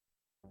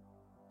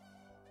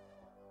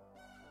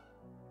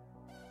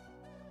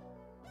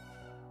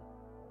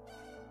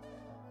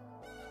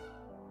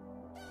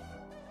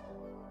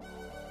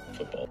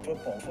football,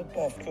 football,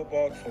 football,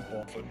 football,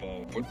 football,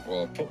 football,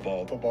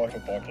 football, football, football,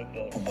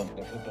 football, football,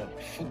 football,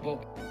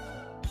 football.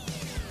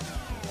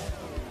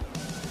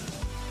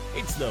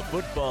 It's the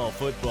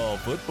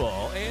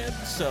football, and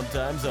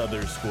sometimes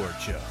other sport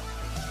show.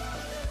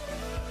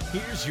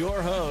 Here's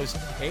your host,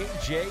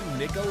 AJ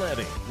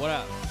Nicoletti. What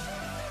up?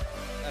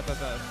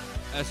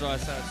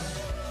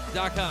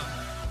 FFFSOSS.com.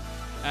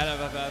 At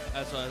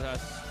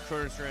FFFSOSS.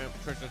 Twitter, Instagram,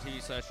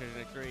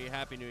 Twitch.tv/3.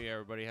 Happy New Year,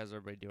 everybody. How's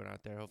everybody doing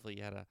out there? Hopefully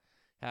you had a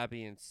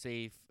happy and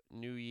safe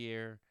New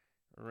Year.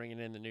 Ringing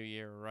in the New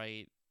Year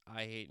right.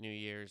 I hate New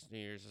Year's. New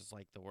Year's is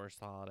like the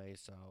worst holiday,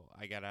 so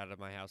I got out of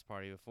my house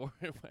party before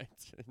it went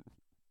to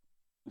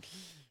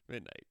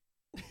midnight.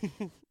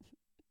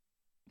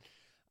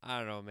 I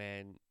don't know,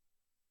 man.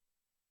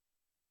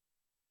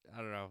 I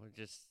don't know.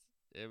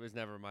 It was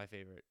never my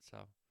favorite.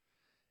 So,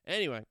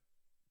 anyway,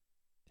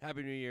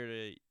 Happy New Year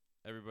to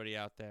everybody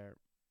out there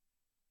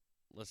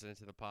listening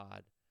to the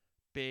pod.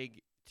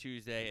 Big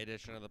Tuesday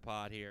edition of the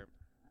pod here.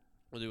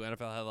 We'll do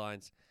NFL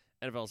headlines,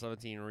 NFL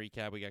 17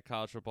 recap. We got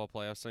college football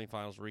playoffs,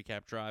 semifinals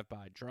recap,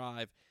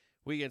 drive-by-drive,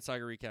 weekend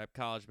soccer recap,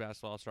 college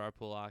basketball, star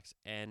pool locks,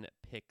 and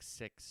pick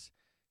six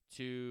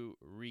to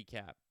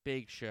recap.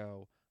 Big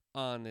show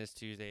on this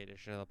Tuesday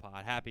edition of the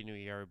pod. Happy New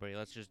Year, everybody.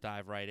 Let's just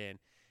dive right in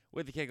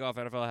with the kickoff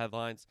NFL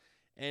headlines.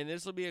 And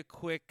this will be a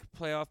quick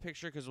playoff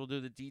picture because we'll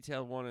do the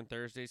detailed one in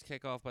Thursday's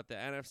kickoff. But the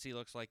NFC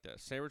looks like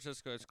this. San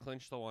Francisco has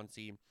clinched the 1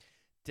 seed.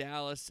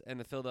 Dallas and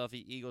the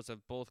Philadelphia Eagles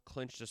have both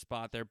clinched a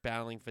spot. They're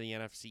battling for the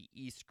NFC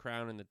East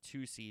crown in the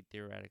 2 seed,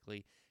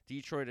 theoretically.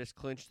 Detroit has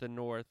clinched the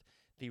North.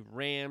 The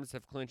Rams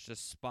have clinched a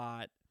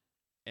spot.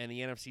 And the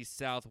NFC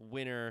South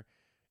winner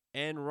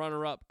and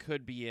runner-up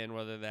could be in,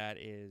 whether that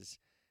is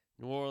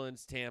New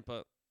Orleans,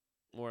 Tampa,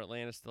 or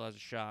Atlanta still has a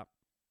shot.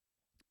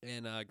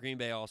 And Green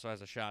Bay also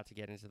has a shot to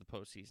get into the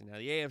postseason. Now,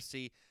 the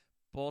AFC,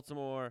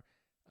 Baltimore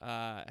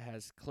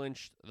has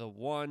clinched the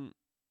 1.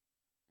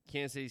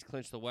 Kansas City's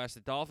clinched the West.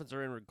 The Dolphins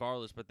are in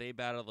regardless, but they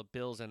battle the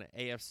Bills in an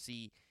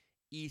AFC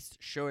East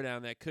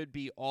showdown that could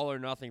be all or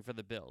nothing for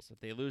the Bills. If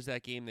they lose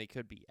that game, they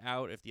could be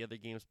out. If the other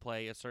games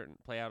play out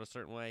a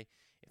certain way,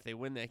 if they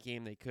win that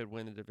game, they could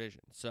win the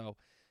division. So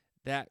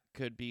that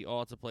could be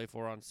all to play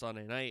for on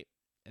Sunday night.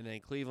 And then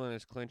Cleveland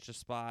has clinched a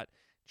spot.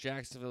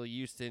 Jacksonville,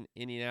 Houston,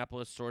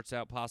 Indianapolis sorts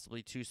out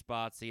possibly 2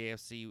 spots, the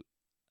AFC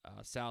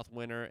South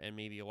winner and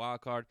maybe a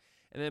wild card.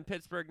 And then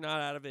Pittsburgh, not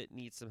out of it,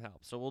 needs some help.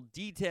 So we'll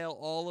detail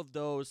all of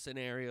those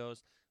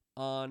scenarios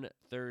on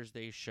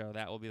Thursday's show.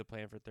 That will be the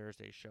plan for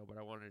Thursday's show, but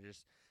I wanted to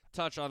just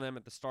touch on them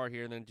at the start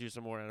here and then do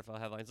some more NFL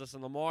headlines.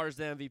 Listen, Lamar's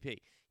the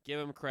MVP. Give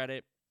him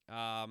credit.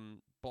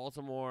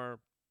 Baltimore,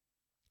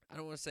 I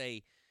don't want to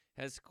say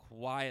has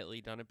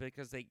quietly done it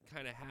because they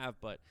kind of have,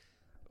 but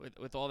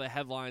with all the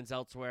headlines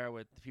elsewhere,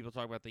 with people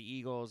talking about the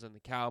Eagles and the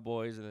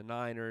Cowboys and the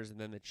Niners and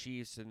then the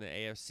Chiefs and the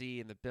AFC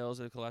and the Bills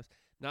have collapsed,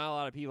 not a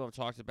lot of people have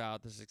talked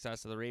about the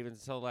success of the Ravens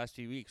until the last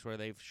few weeks where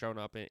they've shown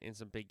up in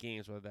some big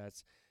games, whether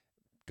that's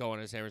going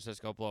to San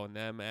Francisco, blowing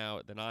them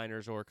out, the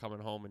Niners, or coming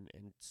home and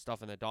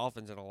stuffing the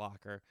Dolphins in a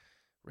locker.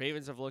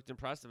 Ravens have looked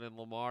impressive, and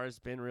Lamar has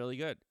been really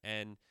good.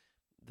 And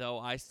though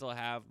I still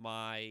have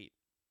my,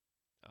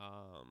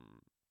 how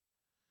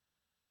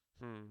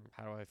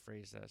do I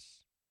phrase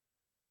this?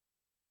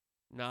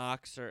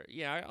 Knox,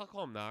 I'll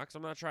call him Knox.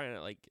 I'm not trying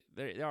to,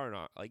 they are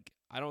not.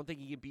 I don't think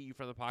he can beat you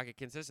from the pocket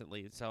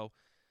consistently. So,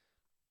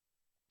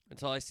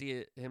 until I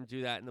see him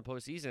do that in the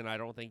postseason, I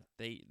don't think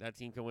that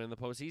team can win in the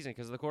postseason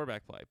because of the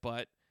quarterback play.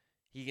 But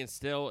he can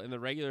still, in the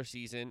regular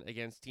season,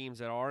 against teams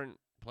that aren't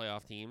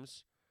playoff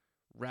teams,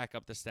 rack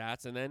up the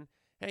stats. And then,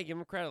 hey, give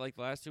him credit. Like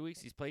the last 2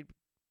 weeks, he's played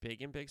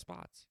big in big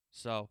spots.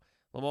 So,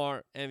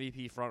 Lamar,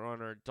 MVP,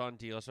 frontrunner, done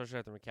deal, especially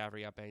after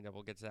McCaffrey got banged up.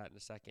 We'll get to that in a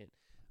second.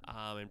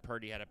 And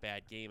Purdy had a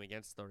bad game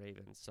against the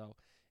Ravens. So,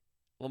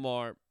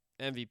 Lamar,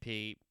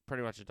 MVP,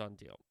 pretty much a done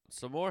deal.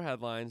 Some more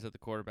headlines at the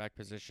quarterback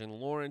position.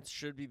 Lawrence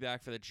should be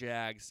back for the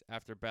Jags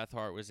after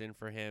Beathard was in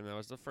for him. That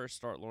was the first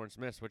start Lawrence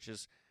missed, which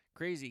is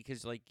crazy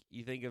because,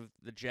 you think of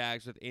the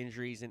Jags with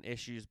injuries and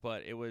issues,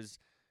 but it was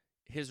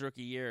his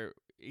rookie year.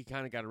 He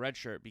kind of got a red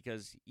shirt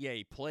because,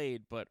 he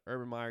played, but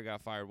Urban Meyer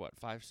got fired,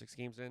 5-6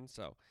 games in?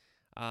 So,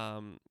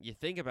 you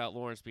think about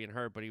Lawrence being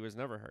hurt, but he was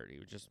never hurt. He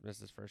would just miss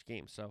his first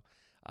game. So,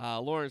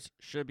 Lawrence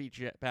should be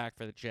back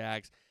for the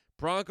Jags.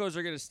 Broncos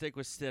are going to stick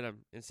with Stidham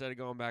instead of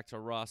going back to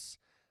Russ.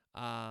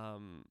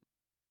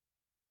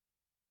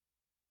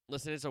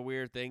 Listen, it's a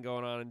weird thing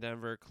going on in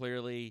Denver.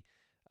 Clearly,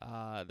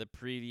 the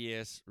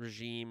previous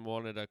regime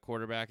wanted a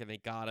quarterback, and they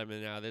got him,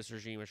 and now this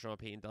regime with Sean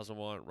Payton doesn't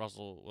want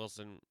Russell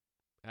Wilson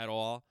at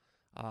all.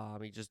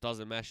 He just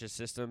doesn't mesh his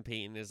system.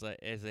 Payton is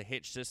a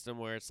hitch system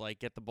where it's like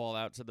get the ball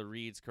out to the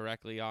reads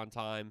correctly on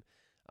time,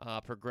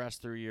 progress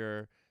through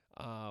your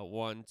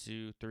 1,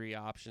 2, 3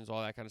 options,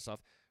 all that kind of stuff.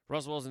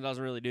 Russell Wilson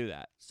doesn't really do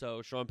that.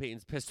 So Sean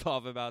Payton's pissed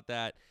off about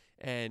that,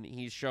 and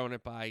he's shown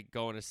it by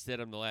going to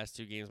Stidham the last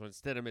 2 games when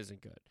Stidham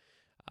isn't good.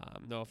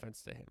 No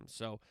offense to him.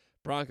 So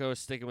Broncos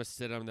sticking with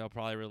Stidham. They'll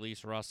probably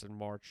release Russ in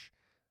March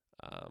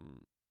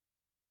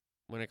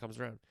when it comes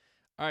around.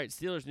 All right,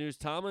 Steelers news.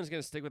 Tomlin's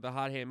going to stick with the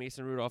hot hand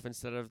Mason Rudolph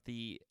instead of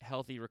the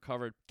healthy,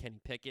 recovered Kenny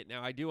Pickett.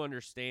 Now, I do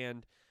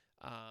understand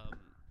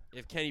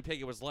if Kenny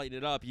Pickett was lighting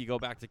it up, you go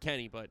back to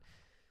Kenny. But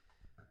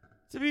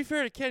to be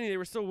fair to Kenny, they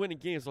were still winning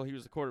games while he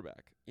was the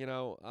quarterback.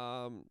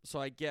 So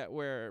I get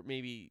where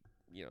maybe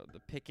the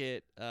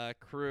Pickett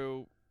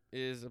crew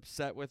is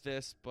upset with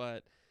this,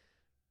 but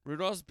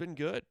Rudolph's been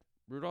good.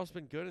 Rudolph's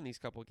been good in these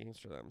couple of games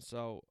for them.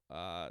 So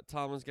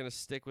Tomlin's going to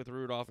stick with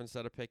Rudolph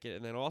instead of Pickett.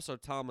 And then also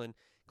Tomlin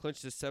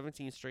clinched his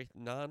 17th straight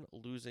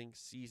non-losing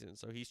season.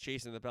 So he's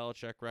chasing the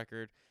Belichick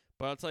record.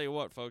 But I'll tell you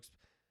what, folks.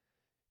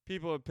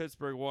 People in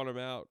Pittsburgh want him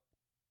out.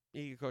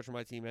 He can coach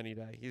my team any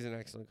day. He's an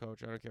excellent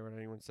coach. I don't care what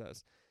anyone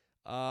says.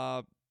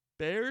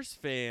 Bears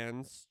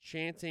fans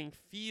chanting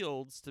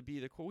Fields to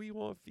be we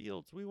want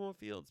Fields. We want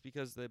Fields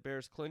because the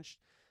Bears clinched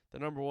the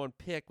number 1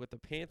 pick with the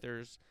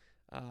Panthers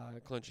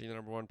clinching the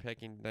number 1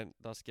 pick and then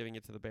thus giving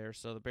it to the Bears.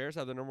 So the Bears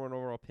have the number 1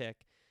 overall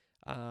pick.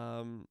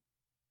 But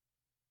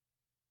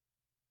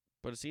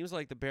it seems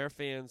like the Bear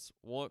fans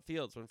want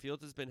Fields. When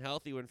Fields has been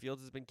healthy, when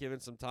Fields has been given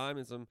some time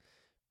and some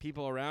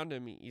people around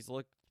him, he's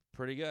looked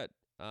pretty good.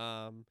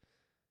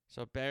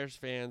 So Bears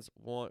fans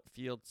want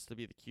Fields to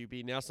be the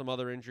QB. Now some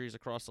other injuries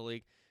across the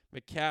league.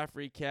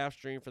 McCaffrey, calf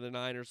strain for the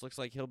Niners. Looks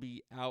like he'll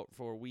be out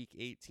for Week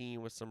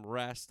 18 with some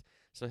rest.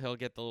 So he'll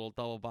get the little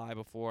double bye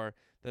before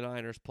the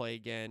Niners play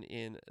again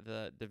in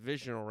the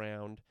divisional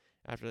round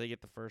after they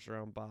get the first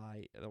round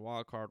bye in the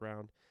wild card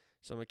round.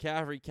 So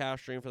McCaffrey,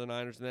 calf strain for the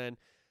Niners. And then,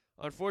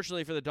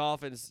 unfortunately for the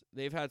Dolphins,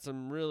 they've had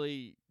some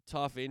really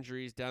tough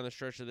injuries down the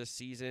stretch of this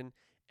season.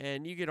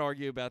 And you could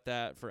argue about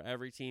that for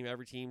every team.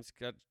 Every team's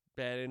got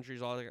bad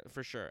injuries, all that,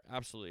 for sure.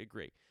 Absolutely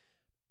agree.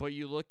 But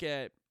you look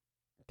at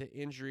the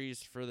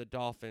injuries for the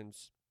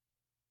Dolphins.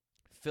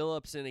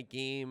 Phillips in a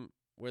game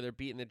where they're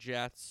beating the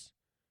Jets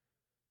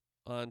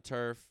on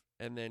turf,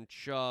 and then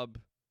Chubb.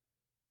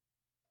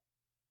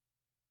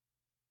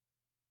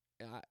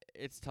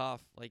 It's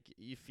tough. Like,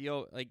 you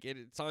feel like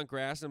it's on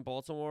grass in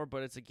Baltimore,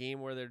 but it's a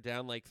game where they're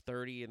down like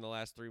 30 in the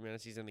last 3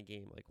 minutes. He's in the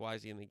game. Like, why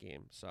is he in the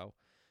game? So,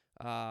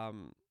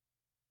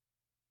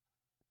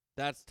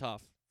 that's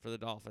tough for the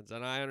Dolphins.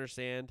 And I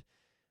understand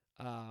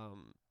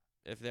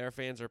if their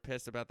fans are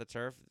pissed about the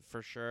turf,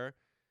 for sure.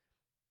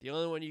 The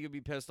only one you could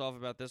be pissed off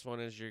about this one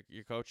is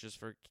your coaches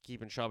for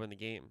keeping Chubb in the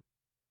game.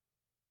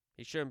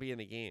 He shouldn't be in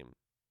the game.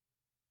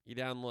 You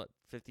down,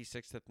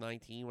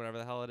 56-19, whatever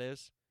the hell it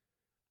is.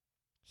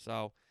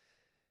 So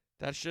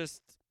that's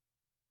just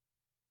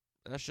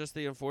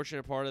the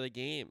unfortunate part of the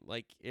game.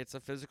 Like, it's a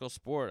physical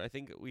sport. I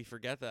think we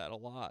forget that a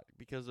lot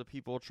because of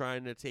people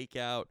trying to take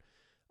out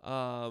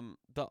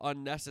the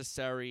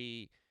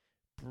unnecessary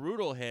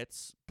brutal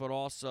hits, but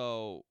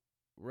also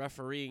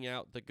refereeing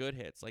out the good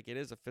hits. Like, it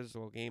is a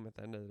physical game at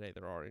the end of the day.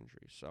 There are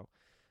injuries. So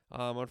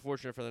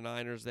unfortunate for the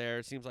Niners there.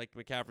 It seems like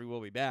McCaffrey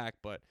will be back,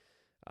 but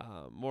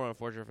more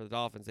unfortunate for the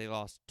Dolphins. They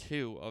lost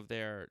 2 of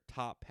their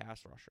top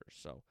pass rushers.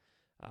 So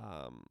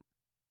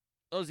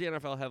those are the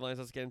NFL headlines.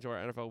 Let's get into our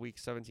NFL Week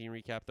 17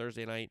 recap.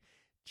 Thursday night,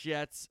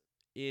 Jets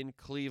in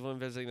Cleveland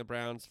visiting the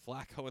Browns.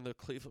 Flacco and the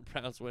Cleveland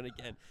Browns win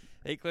again.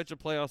 They clinch a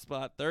playoff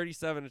spot,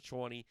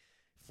 37-20.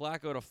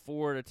 Flacco to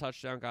Ford, a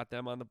touchdown, got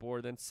them on the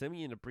board. Then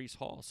Simeon to Breece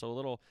Hall. So a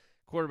little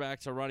quarterback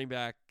to running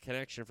back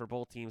connection for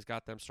both teams,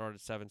 got them started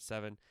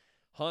 7-7.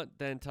 Hunt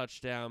then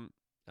touchdown,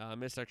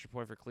 missed extra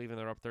point for Cleveland.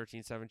 They're up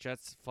 13-7.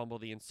 Jets fumble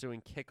the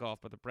ensuing kickoff,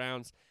 but the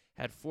Browns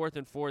had 4th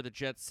and 4. The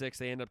Jets 6.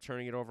 They end up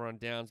turning it over on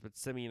downs, but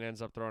Simeon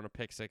ends up throwing a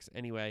pick 6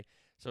 anyway.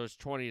 So it's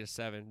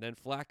 20-7. Then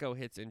Flacco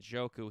hits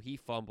Njoku. He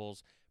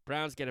fumbles.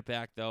 Browns get it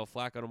back, though.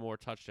 Flacco to Moore,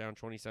 touchdown,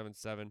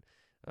 27-7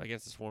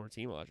 against his former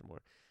team, Elijah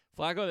Moore.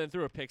 Flacco then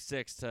threw a pick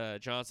 6 to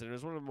Johnson. It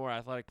was one of the more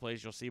athletic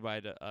plays you'll see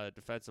by a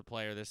defensive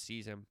player this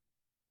season.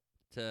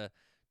 To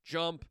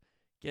jump,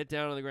 get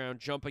down on the ground,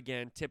 jump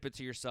again, tip it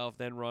to yourself,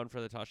 then run for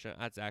the touchdown.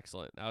 That's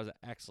excellent. That was an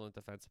excellent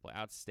defensive play.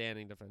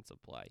 Outstanding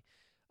defensive play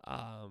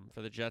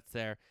for the Jets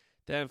there.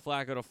 Then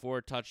Flacco to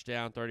Ford,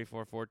 touchdown,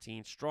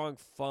 34-14. Strong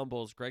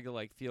fumbles. Greg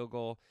like field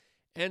goal.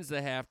 Ends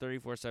the half,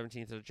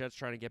 34-17. So the Jets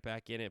trying to get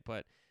back in it,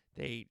 but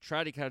they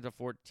try to cut it to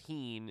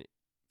 14.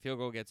 Field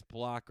goal gets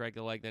blocked. Greg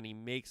the leg. Then he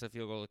makes a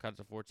field goal to cut it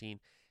to 14.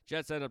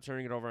 Jets end up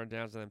turning it over on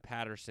downs, and then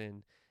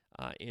Patterson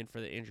in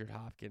for the injured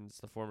Hopkins,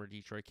 the former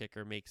Detroit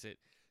kicker, makes it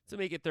to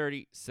make it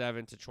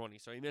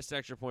 37-20. So he missed the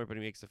extra point, but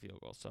he makes the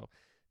field goal. So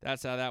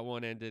that's how that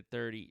one ended,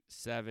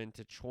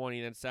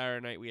 37-20. Then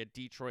Saturday night we had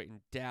Detroit and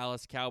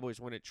Dallas.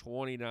 Cowboys win at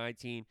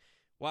 20-19.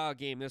 Wild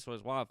game this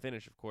was. Wild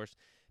finish, of course.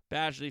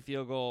 Badgley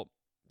field goal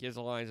gives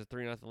the Lions a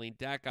 3-0 lead.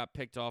 Dak got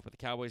picked off, but the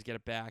Cowboys get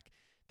it back.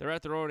 They're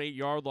at their own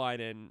 8-yard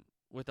line, and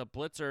with a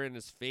blitzer in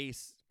his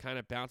face, kind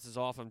of bounces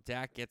off him.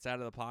 Dak gets out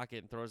of the pocket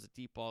and throws a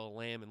deep ball to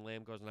Lamb, and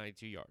Lamb goes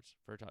 92 yards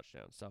for a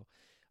touchdown. So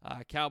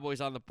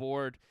Cowboys on the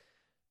board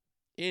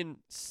in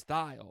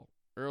style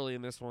early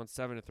in this one,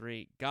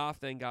 7-3. Goff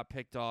then got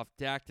picked off.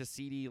 Dak to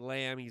CeeDee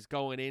Lamb. He's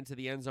going into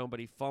the end zone, but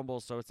he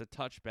fumbles, so it's a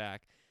touchback.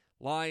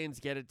 Lions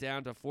get it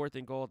down to 4th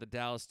and goal at the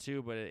Dallas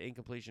 2, but an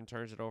incompletion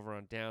turns it over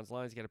on downs.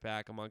 Lions get it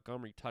back. A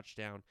Montgomery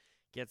touchdown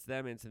gets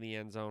them into the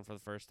end zone for the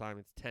first time.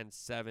 It's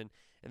 10-7.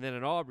 And then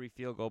an Aubrey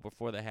field goal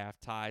before the half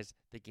ties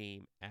the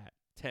game at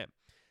 10.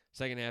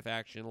 Second half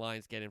action,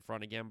 Lions get in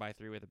front again by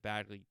 3 with a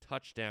Bagley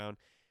touchdown.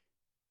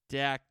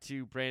 Dak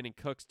to Brandon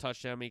Cooks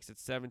touchdown makes it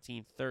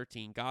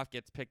 17-13. Goff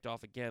gets picked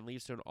off again,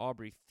 leads to an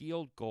Aubrey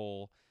field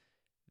goal.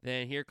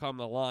 Then here come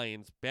the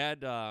Lions.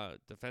 Bad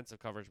defensive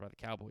coverage by the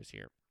Cowboys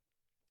here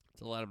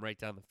to let them right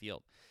down the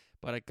field.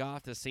 But a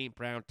Goff to St.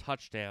 Brown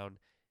touchdown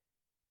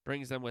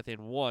brings them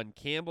within 1.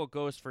 Campbell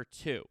goes for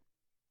 2.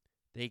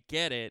 They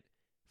get it.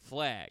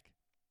 Flag.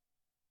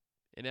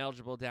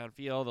 Ineligible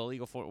downfield,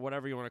 illegal for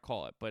whatever you want to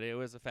call it, but it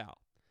was a foul.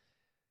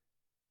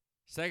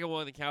 Second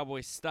one, the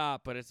Cowboys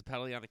stop, but it's a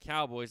penalty on the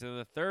Cowboys. And then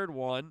the third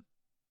one,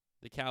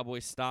 the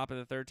Cowboys stop, and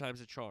the third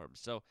time's a charm.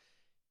 So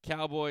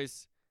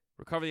Cowboys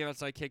recover the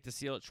onside kick to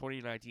seal it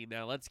 2019.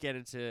 Now let's get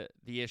into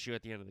the issue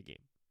at the end of the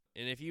game.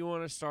 And if you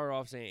want to start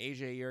off saying,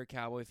 AJ, you're a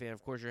Cowboy fan,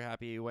 of course you're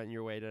happy you went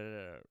your way.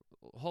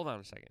 Hold on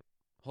a second.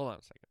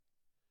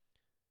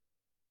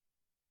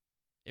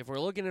 If we're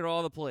looking at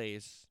all the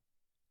plays,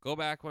 go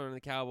back when the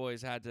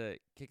Cowboys had to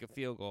kick a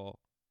field goal,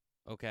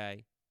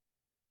 okay?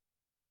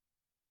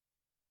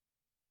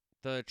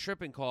 The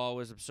tripping call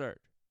was absurd.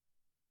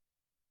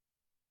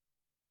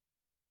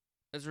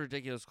 That's a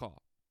ridiculous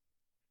call.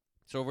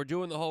 So if we're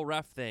doing the whole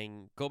ref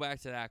thing, go back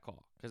to that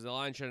call because the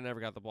Lions should have never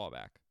got the ball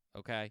back,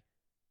 okay?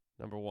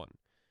 Number 1.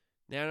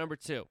 Now, number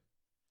 2.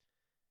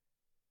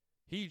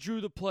 He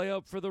drew the play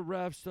up for the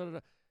refs. Da, da, da.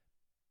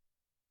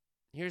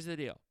 Here's the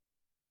deal.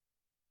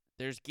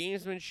 There's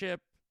gamesmanship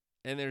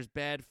and there's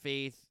bad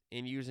faith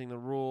in using the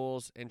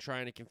rules and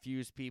trying to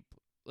confuse people.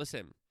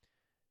 Listen,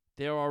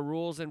 there are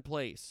rules in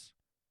place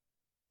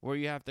where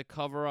you have to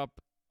cover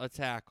up a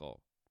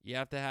tackle. You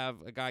have to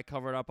have a guy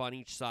covered up on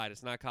each side.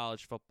 It's not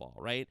college football,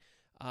 right?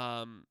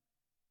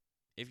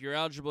 If you're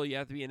eligible, you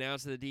have to be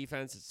announced to the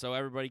defense so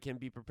everybody can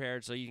be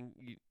prepared so you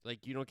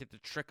don't get to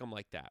trick them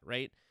like that,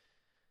 right?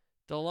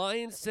 The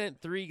Lions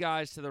sent 3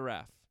 guys to the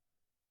ref.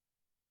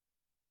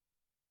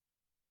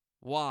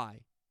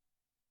 Why?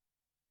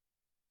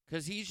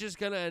 Because he's just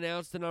going to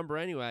announce the number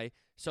anyway.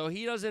 So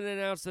he doesn't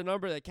announce the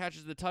number that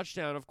catches the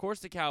touchdown. Of course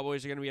the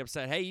Cowboys are going to be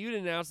upset. Hey, you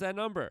didn't announce that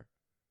number.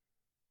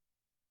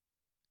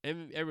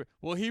 And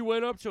well, he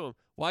went up to him.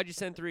 Why'd you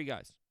send 3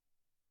 guys?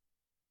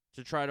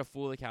 To try to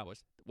fool the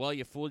Cowboys. Well,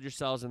 you fooled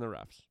yourselves and the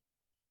refs.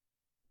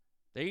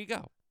 There you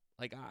go.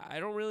 Like, I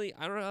don't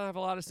have a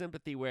lot of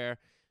sympathy where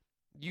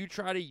you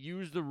try to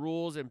use the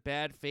rules in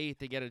bad faith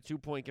to get a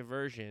 2-point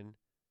conversion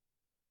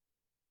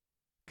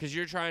because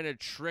you're trying to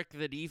trick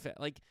the defense.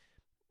 Like,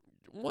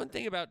 one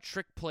thing about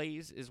trick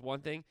plays is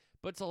one thing,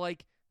 but to,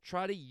 like,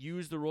 try to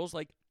use the rules,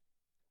 like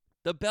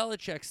the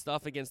Belichick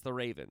stuff against the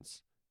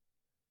Ravens.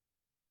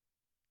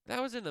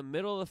 That was in the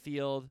middle of the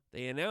field.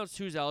 They announced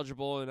who's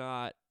eligible or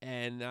not,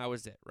 and that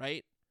was it,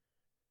 right?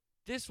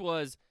 This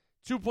was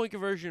 2-point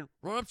conversion,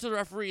 run up to the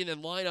referee, and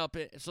then line up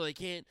it so they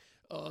can't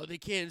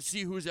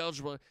see who's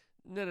eligible.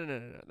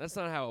 No. That's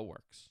not how it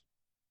works.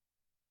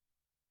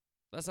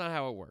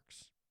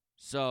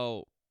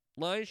 So,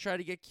 Lions try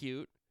to get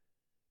cute.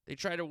 They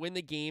try to win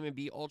the game and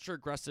be ultra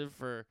aggressive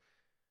for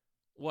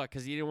what?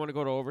 Because you didn't want to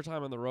go to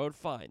overtime on the road?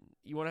 Fine.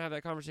 You want to have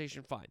that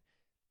conversation? Fine.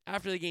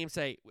 After the game,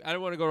 say, I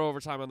don't want to go to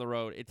overtime on the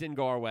road. It didn't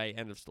go our way.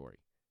 End of story.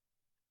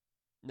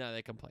 No,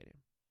 they complaining.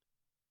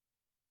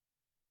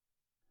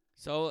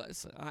 So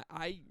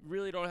I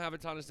really don't have a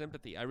ton of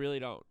sympathy. I really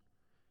don't.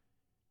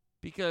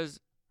 Because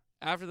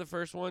after the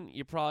first one,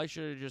 you probably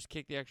should have just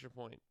kicked the extra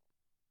point.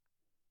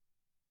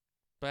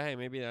 But hey,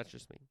 maybe that's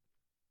just me.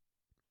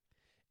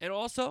 And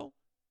also,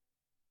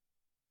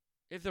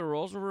 if the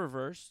roles were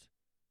reversed,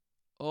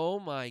 oh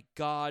my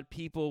God,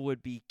 people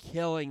would be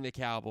killing the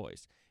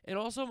Cowboys. And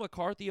also,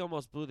 McCarthy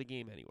almost blew the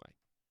game anyway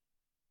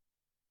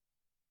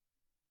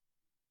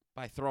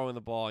by throwing the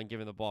ball and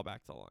giving the ball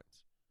back to the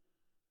Lions.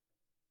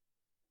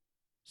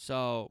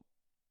 So,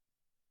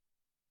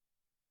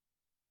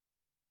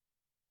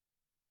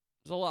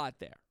 there's a lot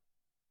there.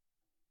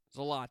 There's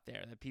a lot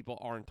there that people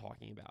aren't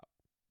talking about.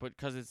 But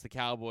because it's the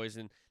Cowboys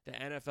and the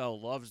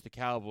NFL loves the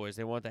Cowboys,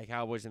 they want that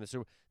Cowboys in the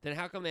Super Bowl. Then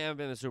how come they haven't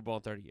been in the Super Bowl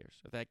in 30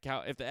 years? If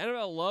the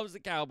NFL loves the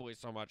Cowboys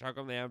so much, how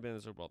come they haven't been in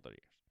the Super Bowl in 30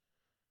 years?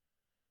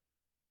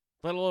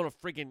 Let alone a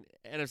freaking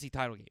NFC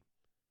title game.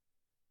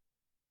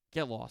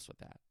 Get lost with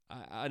that.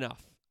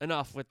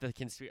 Enough with the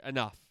conspiracy.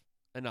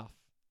 Enough.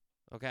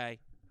 Okay?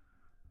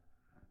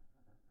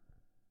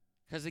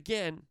 Because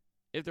again,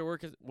 if there were,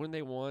 wouldn't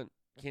they want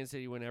Kansas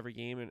City to win every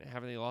game and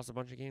haven't they lost a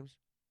bunch of games?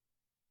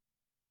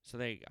 So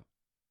there you go.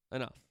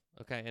 Enough.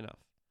 Okay, enough.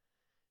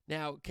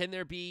 Now, can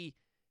there be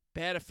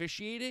bad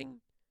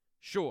officiating?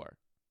 Sure.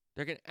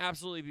 There can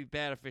absolutely be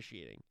bad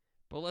officiating.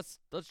 But let's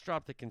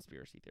drop the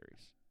conspiracy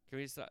theories.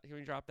 Can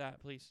we drop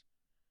that, please?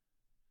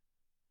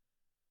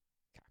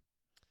 Okay.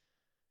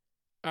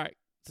 All right.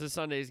 So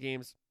Sunday's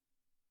games.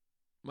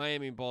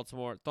 Miami and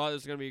Baltimore. Thought it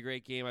was going to be a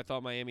great game. I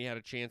thought Miami had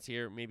a chance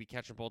here, maybe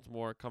catching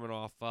Baltimore coming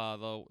off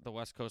the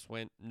West Coast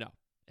win. No,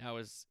 that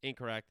was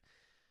incorrect.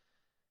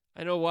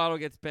 I know Waddle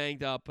gets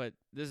banged up, but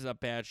this is a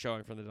bad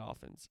showing from the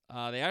Dolphins.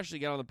 They actually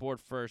get on the board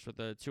first with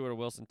a Tua to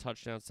Wilson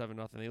touchdown,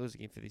 7-0. They lose the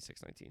game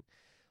 56-19.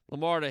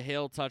 Lamar to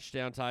Hill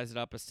touchdown ties it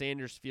up. A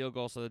Sanders field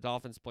goal, so the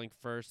Dolphins blink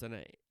first,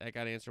 and that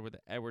got answered with the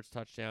Edwards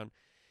touchdown.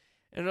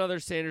 And another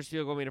Sanders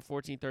field goal made it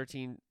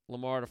 14-13.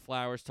 Lamar to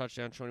Flowers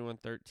touchdown,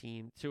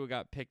 21-13. Tua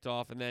got picked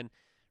off, and then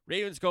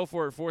Ravens go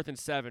for it 4th and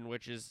 7,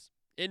 which is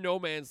in no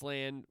man's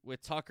land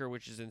with Tucker,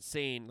 which is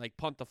insane. Like,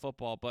 punt the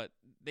football, but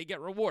they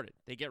get rewarded.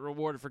 They get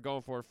rewarded for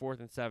going for it 4th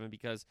and 7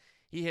 because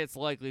he hits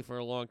Likely for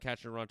a long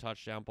catch and run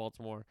touchdown.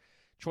 Baltimore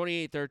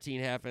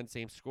 28-13, half end,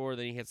 same score.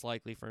 Then he hits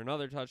Likely for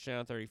another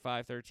touchdown,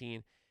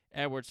 35-13.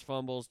 Edwards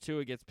fumbles.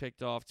 Tua gets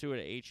picked off. Tua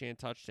to Achane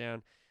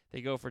touchdown.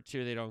 They go for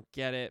 2. They don't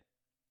get it.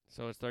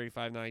 So it's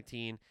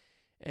 35-19.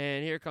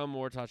 And here come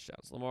more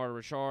touchdowns. Lamar to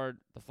Richard,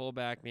 the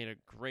fullback, made a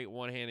great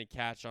one-handed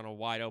catch on a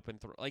wide-open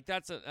throw. Like,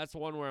 that's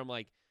one where I'm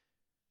like,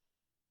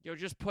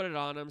 just put it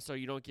on him so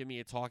you don't give me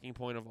a talking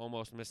point of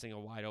almost missing a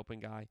wide-open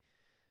guy.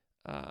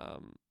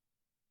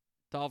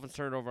 Dolphins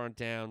turnover on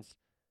downs.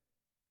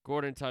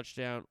 Gordon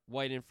touchdown.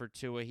 White in for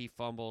Tua. He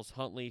fumbles.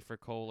 Huntley for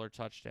Kohler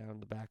touchdown.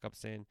 The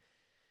backup's in.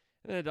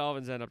 And the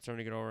Dolphins end up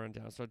turning it over on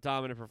down. So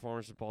dominant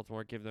performance of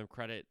Baltimore. Give them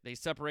credit. They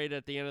separated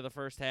at the end of the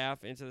first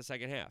half into the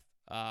second half.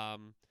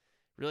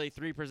 Really,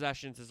 3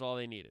 possessions is all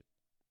they needed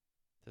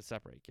to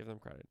separate. Give them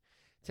credit.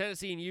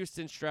 Tennessee and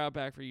Houston. Stroud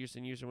back for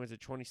Houston. Houston wins at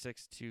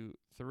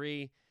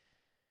 26-3.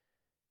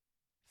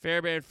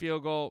 Fairbairn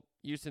field goal.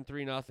 Houston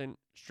 3-0.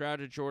 Stroud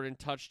to Jordan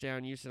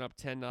touchdown. Houston up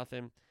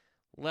 10-0.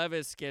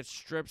 Levis gets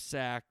strip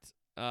sacked.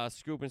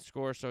 Scoop and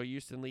score. So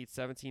Houston leads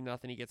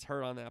 17-0. He gets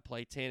hurt on that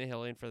play.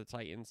 Tannehill in for the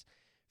Titans.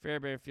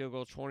 Fairbairn field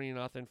goal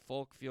 20-0.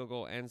 Folk field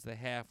goal ends the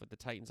half with the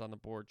Titans on the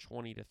board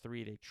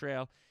 20-3. They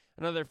trail.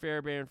 Another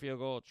Fairbairn field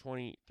goal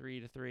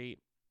 23-3.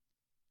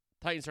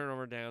 Titans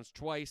turnover downs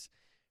twice.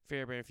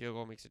 Fairbairn field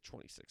goal makes it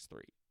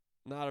 26-3.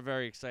 Not a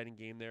very exciting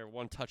game there.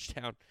 1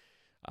 touchdown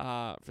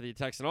for the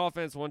Texan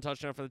offense, 1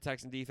 touchdown for the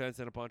Texan defense,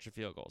 and a bunch of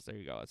field goals. There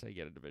you go. That's how you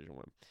get a division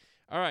win.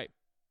 All right.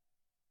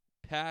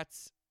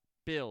 Pats,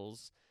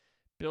 Bills.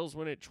 Bills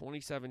win it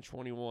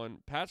 27-21.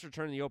 Pats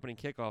return the opening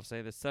kickoff,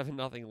 say the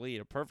 7-0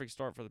 lead. A perfect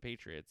start for the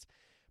Patriots.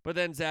 But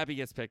then Zappy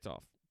gets picked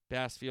off.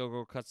 Bass field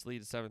goal cuts the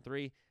lead to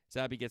 7-3.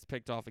 Zappy gets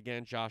picked off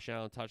again. Josh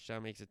Allen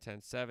touchdown makes it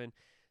 10-7.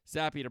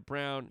 Zappy to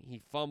Brown. He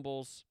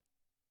fumbles.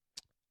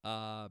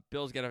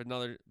 Bills get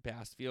another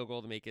Bass field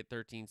goal to make it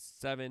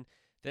 13-7.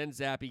 Then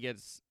Zappy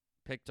gets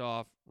picked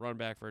off. Run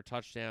back for a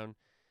touchdown.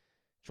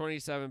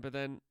 27, but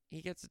then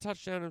he gets a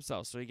touchdown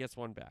himself, so he gets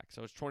 1 back.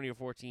 So it's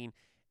 20-14.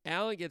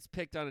 Allen gets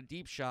picked on a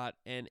deep shot,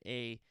 and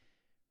a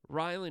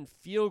Ryland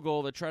field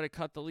goal to try to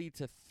cut the lead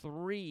to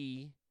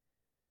 3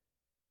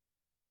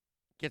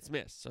 gets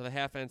missed. So the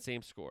half end,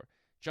 same score.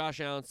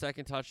 Josh Allen,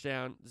 2nd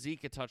touchdown.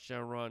 Zeke, a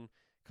touchdown run.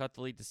 Cut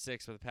the lead to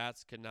 6, but the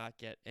Pats could not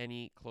get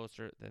any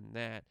closer than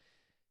that.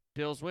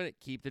 Bills win it.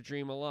 Keep the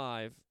dream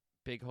alive.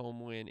 Big home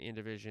win in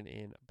division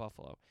in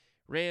Buffalo.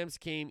 Rams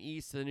came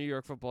east to the New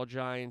York Football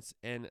Giants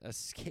and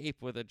escape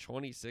with a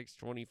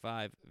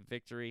 26-25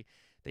 victory.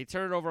 They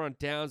turned it over on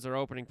downs, their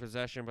opening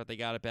possession, but they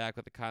got it back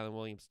with the Kylan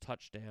Williams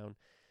touchdown.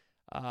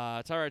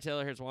 Tyrod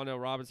Taylor hits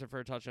Wan'Dale Robinson for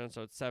a touchdown,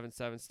 so it's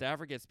 7-7.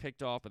 Stafford gets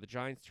picked off, but the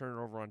Giants turn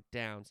it over on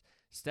downs.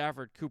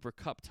 Stafford, Cooper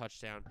Kupp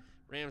touchdown.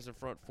 Rams in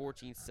front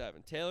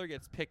 14-7. Taylor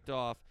gets picked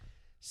off.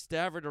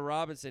 Stafford to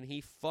Robinson,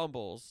 he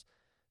fumbles.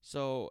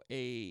 So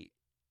a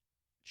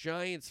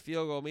Giants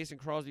field goal, Mason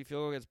Crosby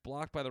field goal gets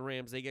blocked by the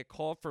Rams. They get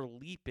called for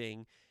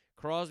leaping.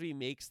 Crosby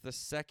makes the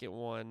second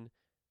one.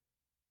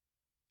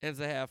 Ends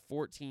the half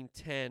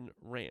 14-10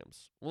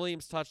 Rams.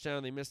 Williams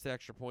touchdown. They missed the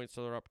extra point,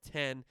 so they're up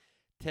 10.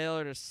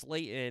 Taylor to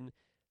Slayton.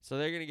 So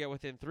they're going to get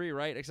within 3,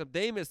 right? Except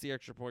they missed the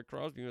extra point.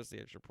 Crosby missed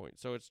the extra point.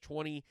 So it's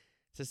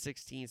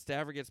 20-16.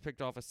 Stafford gets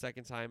picked off a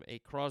second time. A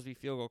Crosby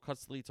field goal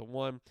cuts the lead to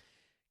 1.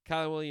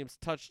 Kylan Williams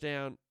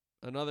touchdown.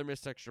 Another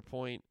missed extra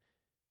point.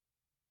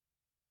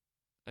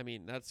 I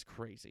mean, that's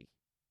crazy.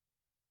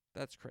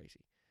 That's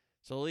crazy.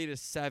 So the lead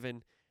is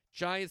 7.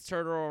 Giants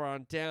turn it over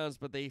on downs,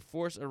 but they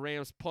force a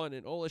Rams punt,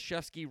 and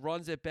Olszewski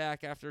runs it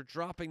back after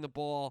dropping the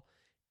ball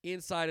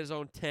inside his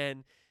own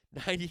 10.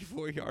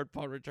 94-yard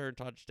punt return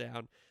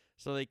touchdown.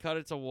 So they cut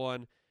it to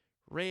 1.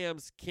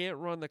 Rams can't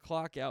run the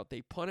clock out.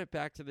 They punt it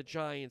back to the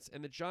Giants,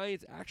 and the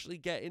Giants actually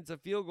get into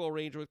field goal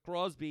range with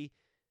Crosby,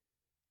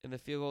 and the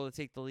field goal to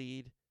take the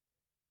lead.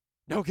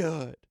 No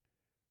good.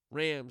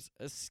 Rams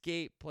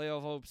escape.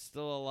 Playoff hopes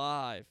still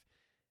alive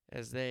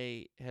as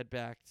they head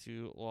back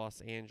to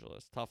Los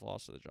Angeles. Tough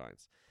loss to the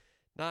Giants.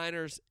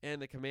 Niners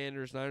and the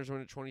Commanders. Niners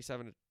win at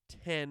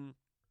 27-10.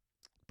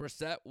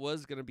 Brissett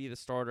was going to be the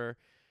starter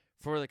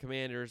for the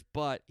Commanders,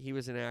 but he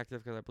was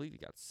inactive because I believe he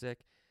got sick.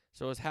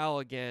 So it was Howell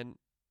again.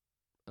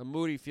 A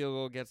Moody field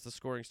goal gets the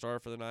scoring star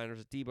for the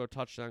Niners. A Debo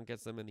touchdown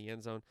gets them in the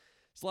end zone.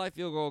 Sly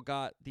field goal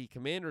got the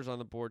Commanders on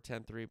the board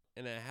 10-3.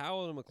 And a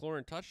Howell and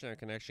McLaurin touchdown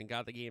connection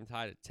got the game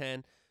tied at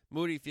 10.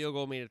 Moody field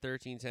goal made it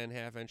 13-10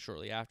 half end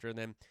shortly after. And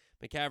then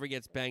McCaffrey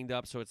gets banged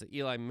up, so it's an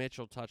Eli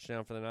Mitchell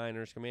touchdown for the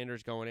Niners.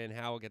 Commanders going in.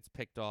 Howell gets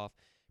picked off.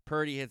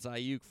 Purdy hits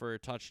Ayuk for a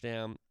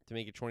touchdown to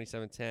make it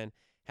 27-10.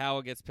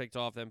 Howell gets picked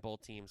off, then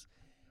both teams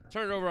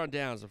turn it over on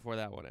downs before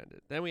that one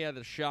ended. Then we had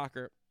the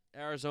shocker,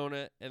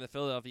 Arizona and the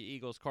Philadelphia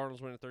Eagles.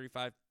 Cardinals win at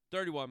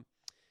 35-31.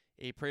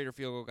 A Prater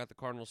field goal got the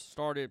Cardinals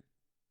started.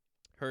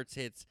 Hurts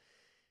hits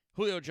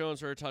Julio Jones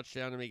for a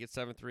touchdown to make it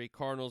 7-3.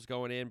 Cardinals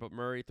going in, but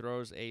Murray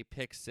throws a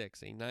pick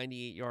six, a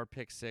 98-yard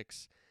pick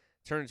six,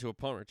 turned into a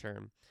punt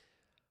return.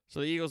 So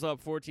the Eagles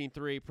up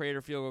 14-3.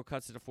 Prater field goal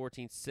cuts it to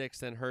 14-6.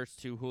 Then Hurts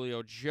to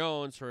Julio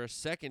Jones for a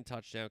second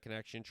touchdown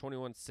connection,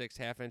 21-6,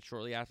 half inch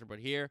shortly after. But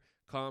here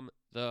come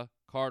the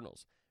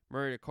Cardinals.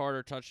 Murray to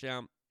Carter,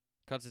 touchdown,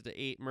 cuts it to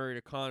 8. Murray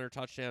to Connor,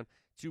 touchdown,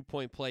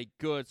 2-point play,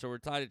 good. So we're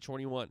tied at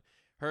 21.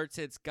 Hurts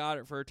hits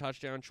Goddard for a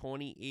touchdown,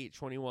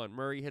 28-21.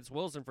 Murray hits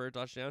Wilson for a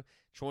touchdown,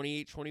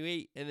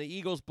 28-28. And the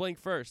Eagles blink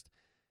first.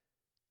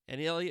 And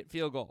Elliott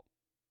field goal,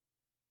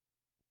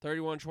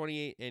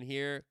 31-28. And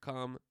here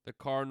come the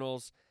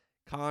Cardinals.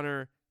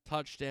 Connor,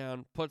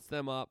 touchdown, puts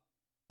them up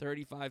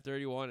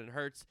 35-31. And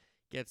Hurts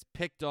gets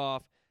picked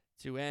off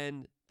to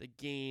end the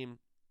game.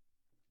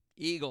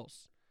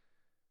 Eagles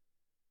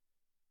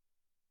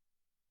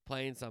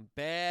playing some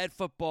bad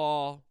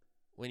football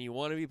when you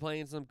want to be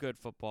playing some good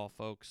football,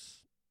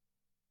 folks.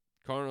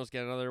 Cardinals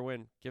get another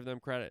win. Give them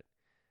credit.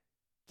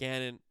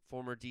 Gannon,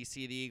 former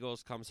DC of the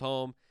Eagles, comes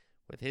home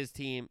with his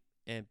team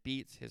and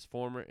beats his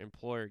former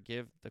employer.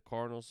 Give the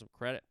Cardinals some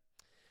credit.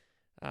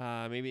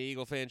 Maybe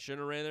Eagle fans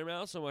shouldn't have ran their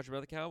mouth so much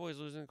about the Cowboys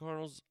losing the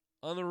Cardinals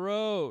on the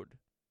road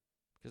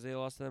because they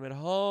lost to them at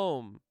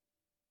home.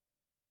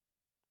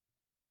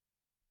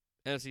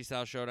 NFC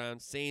South showdown.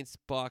 Saints,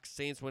 Bucks.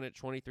 Saints win at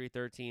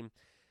 23-13.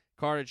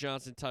 Carter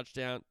Johnson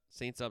touchdown.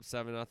 Saints up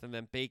 7-0.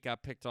 Then Bate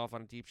got picked off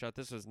on a deep shot.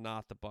 This was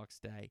not the Bucks'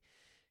 day.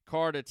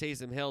 Carter,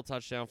 Taysom Hill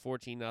touchdown,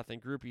 14-0.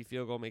 Groupie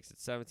field goal makes it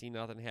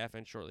 17-0. Half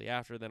inch shortly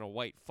after. Then a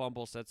White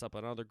fumble sets up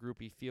another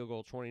Groupie field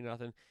goal,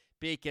 20-0.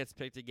 Bate gets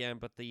picked again,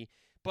 but the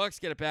Bucks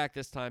get it back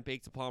this time.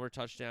 Bate to Palmer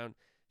touchdown.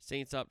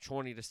 Saints up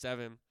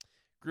 20-7.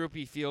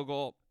 Groupie field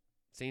goal.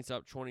 Saints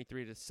up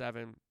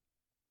 23-7.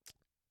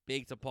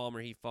 Bake to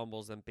Palmer, he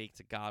fumbles, then Bake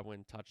to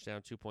Godwin,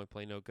 touchdown, 2-point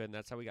play, no good. And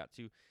that's how we got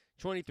to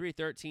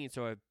 23-13.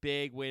 So a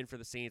big win for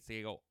the Saints.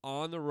 They go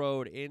on the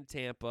road in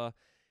Tampa,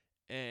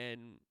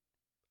 and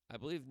I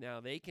believe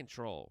now they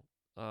control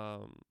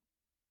the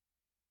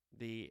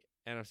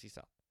NFC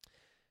South.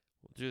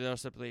 We'll do those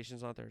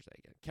stipulations on Thursday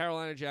again.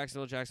 Carolina,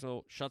 Jacksonville.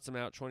 Jacksonville shuts them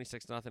out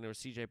 26-0. It was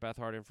C.J.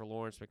 Beathard in for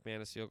Lawrence.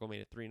 McManus field goal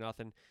made it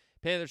 3-0.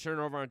 Panthers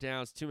turnover on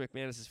downs. 2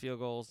 McManus' field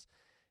goals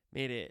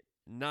made it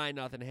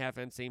 9-0. Half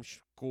end, same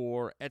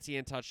score.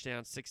 Etienne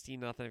touchdown, 16-0.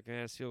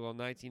 McManus field goal,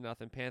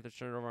 19-0. Panthers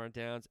turnover on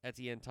downs.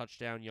 Etienne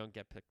touchdown. Young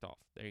get picked off.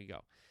 There you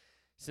go.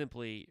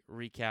 Simply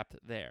recapped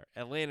there.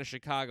 Atlanta,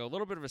 Chicago. A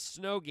little bit of a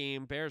snow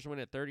game. Bears win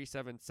at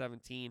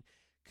 37-17.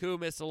 Koo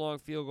missed a long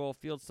field goal.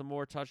 Fields some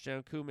more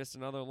touchdown. Koo missed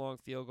another long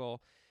field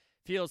goal.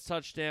 Fields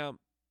touchdown.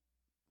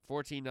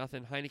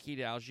 14-0. Heineke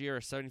to Algier,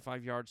 a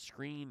 75-yard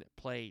screen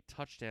play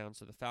touchdown.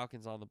 So the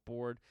Falcons on the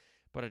board.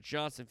 But a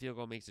Johnson field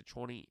goal makes it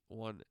 21-7.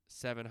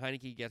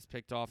 Heineke gets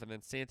picked off, and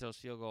then Santos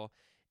field goal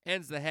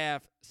ends the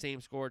half.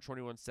 Same score,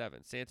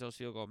 21-7. Santos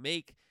field goal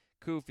make.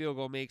 Koo field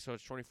goal make, so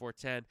it's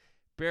 24-10.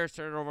 Bears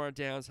turnover on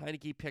downs.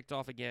 Heineke picked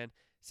off again.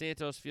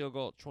 Santos field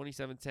goal,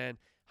 27-10.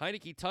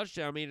 Heineke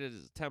touchdown made it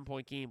a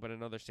 10-point game, but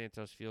another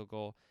Santos field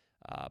goal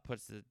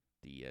puts the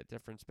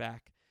difference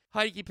back.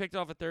 Heineke picked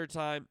off a third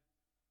time.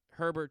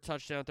 Herbert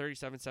touchdown,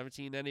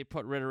 37-17. Then they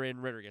put Ritter in.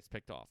 Ritter gets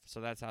picked off.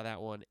 So that's how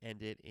that one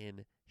ended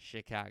in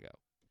Chicago.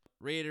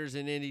 Raiders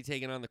and Indy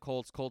taking on the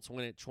Colts. Colts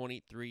win it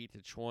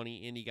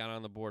 23-20. Indy got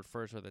on the board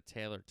first with a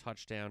Taylor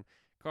touchdown.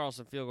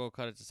 Carlson field goal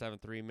cut it to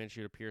 7-3.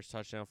 Minshew to Pierce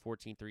touchdown,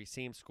 14-3.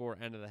 Same score,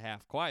 end of the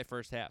half. Quiet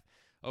first half.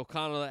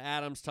 O'Connell to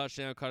Adams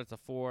touchdown, cut it to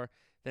 4.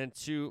 Then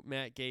 2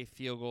 Matt Gay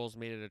field goals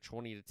made it a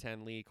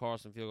 20-10 lead.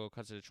 Carlson field goal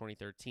cuts it to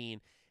 20-13.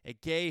 A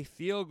Gay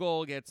field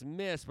goal gets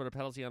missed, but a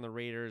penalty on the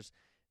Raiders.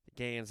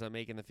 Gay ends up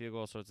making the field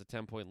goal, so it's a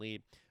 10-point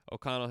lead.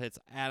 O'Connell hits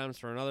Adams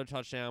for another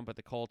touchdown, but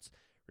the Colts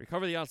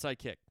recover the onside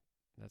kick.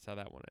 That's how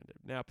that one ended.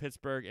 Now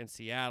Pittsburgh and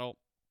Seattle.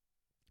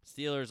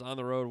 Steelers on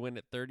the road win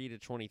at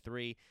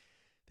 30-23.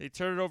 They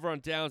turn it over on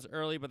downs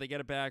early, but they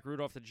get it back.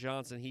 Rudolph to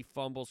Johnson. He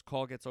fumbles.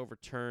 Call gets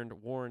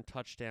overturned. Warren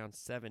touchdown,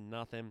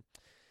 7-0.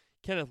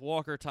 Kenneth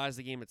Walker ties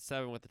the game at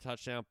 7 with the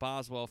touchdown.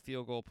 Boswell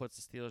field goal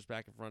puts the Steelers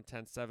back in front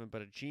 10-7,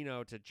 but a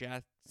Geno to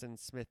Jackson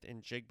Smith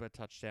and Jigba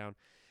touchdown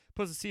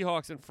puts the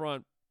Seahawks in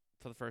front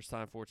for the first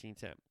time,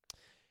 14-10.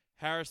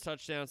 Harris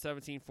touchdown,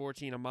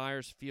 17-14. A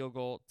Myers field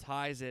goal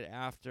ties it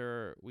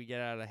after we get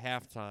out of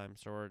halftime,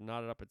 so we're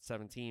knotted up at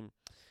 17.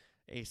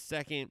 A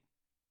second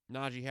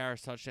Najee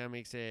Harris touchdown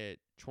makes it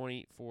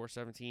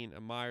 24-17.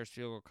 A Myers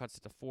field goal cuts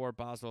it to 4.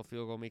 Boswell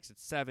field goal makes it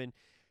 7.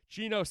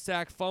 Geno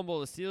sack fumble.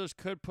 The Steelers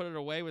could put it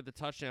away with the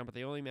touchdown, but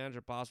they only managed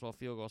a Boswell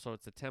field goal, so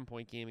it's a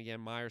 10-point game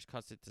again. Myers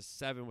cuts it to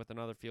 7 with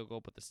another field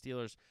goal, but the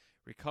Steelers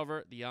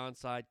recover the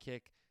onside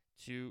kick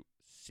to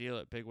seal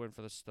it. Big win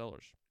for the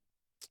Steelers.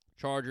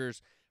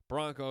 Chargers,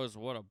 Broncos,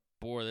 what a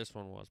bore this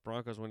one was.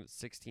 Broncos win at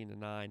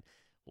 16-9.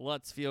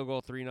 Lutz field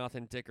goal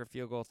 3-0. Dicker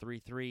field goal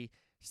 3-3.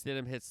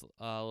 Stidham hits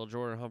Lil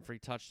Jordan Humphrey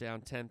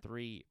touchdown,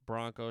 10-3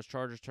 Broncos.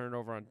 Chargers turned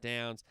over on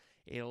downs.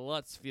 A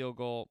Lutz field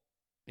goal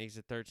makes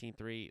it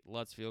 13-3.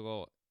 Lutz field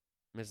goal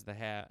ends the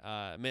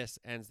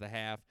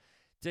half.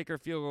 Dicker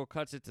field goal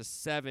cuts it to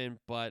 7,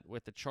 but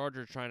with the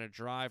Chargers trying to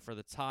drive for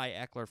the tie,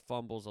 Eckler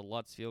fumbles. A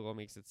Lutz field goal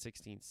makes it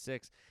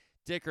 16-6.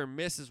 Dicker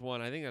misses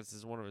one. I think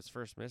that's one of his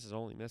first misses,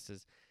 only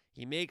misses.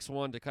 He makes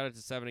one to cut it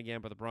to 7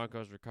 again, but the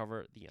Broncos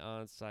recover the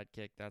onside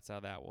kick. That's how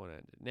that one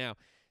ended. Now,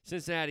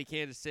 Cincinnati,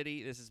 Kansas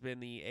City. This has been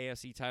the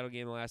AFC title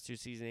game the last 2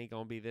 seasons. Ain't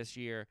going to be this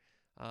year.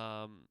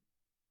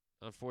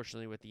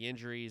 Unfortunately, with the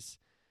injuries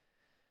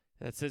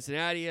that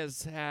Cincinnati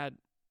has had,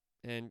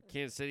 and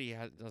Kansas City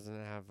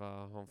doesn't have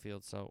home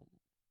field, so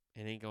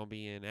it ain't going to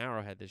be in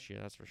Arrowhead this year,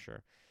 that's for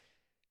sure.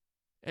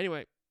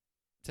 Anyway,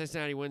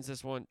 Cincinnati wins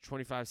this one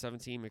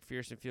 25-17.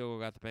 McPherson field goal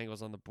got the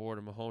Bengals on the board,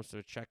 and Mahomes to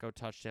a Checo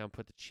touchdown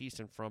put the Chiefs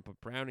in front, but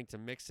Browning to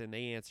Mixon,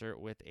 they answer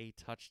with a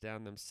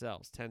touchdown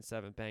themselves.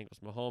 10-7 Bengals.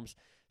 Mahomes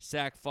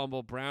sack,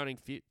 fumble, Browning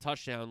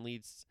touchdown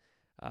leads,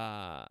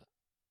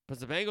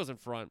 puts the Bengals in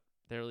front.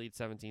 Their lead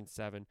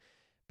 17-7.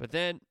 But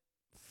then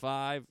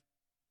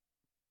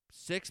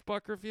 6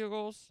 Bucker field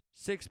goals.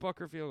 6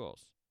 Bucker field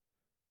goals.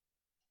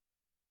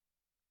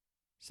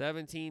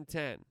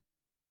 17-10.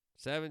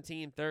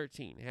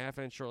 17-13. Half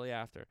end shortly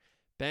after.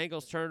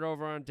 Bengals turned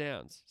over on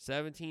downs.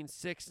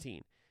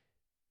 17-16.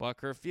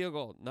 Bucker field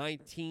goal.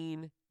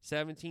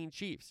 19-17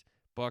 Chiefs.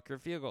 Bucker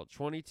field goal.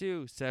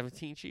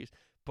 22-17 Chiefs.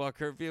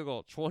 Bucker field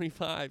goal.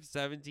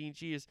 25-17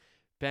 Chiefs.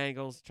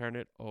 Bengals turn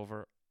it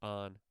over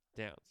on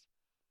downs.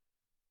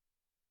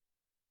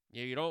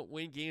 Yeah, you don't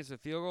win games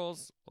with field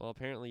goals? Well,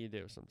 apparently you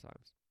do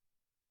sometimes.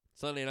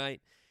 Sunday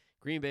night,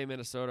 Green Bay,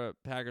 Minnesota.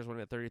 Packers won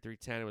at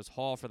 33-10. It was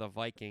Hall for the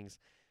Vikings.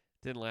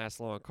 Didn't last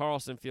long.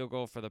 Carlson field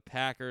goal for the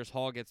Packers.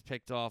 Hall gets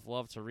picked off.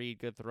 Love to read.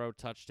 Good throw.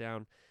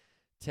 Touchdown.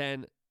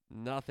 10-0.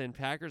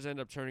 Packers end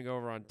up turning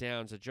over on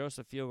downs. A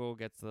Joseph field goal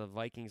gets the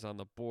Vikings on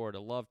the board. A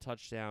Love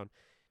touchdown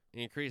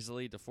increases the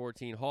lead to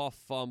 14. Hall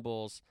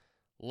fumbles.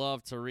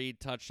 Love to read.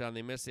 Touchdown.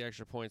 They miss the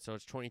extra point, so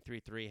it's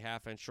 23-3.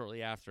 Half end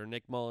shortly after.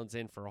 Nick Mullins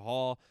in for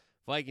Hall.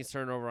 Vikings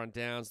turn over on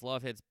downs.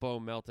 Love hits Bo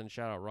Melton.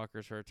 Shout out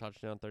Rutgers for a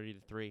touchdown.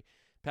 30-3.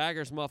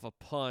 Packers muff a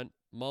punt.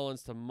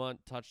 Mullins to Munt,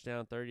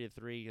 touchdown,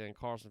 30-3. Then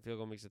Carlson field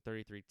goal makes it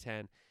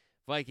 33-10.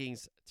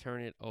 Vikings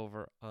turn it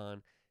over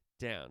on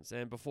downs.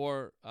 And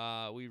before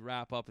we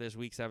wrap up this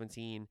Week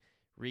 17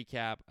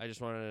 recap, I just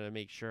wanted to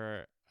make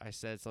sure I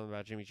said something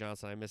about Jimmy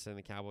Johnson. I missed it in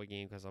the Cowboy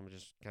game because I'm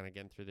just kind of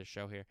getting through this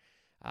show here.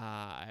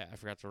 I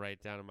forgot to write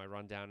it down in my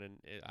rundown, and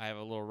I have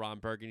a little Ron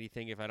Burgundy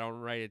thing. If I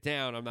don't write it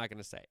down, I'm not going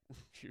to say it,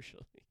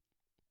 usually.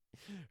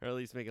 Or at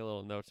least make a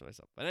little note to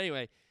myself. But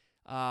anyway,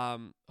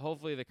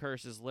 hopefully the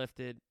curse is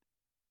lifted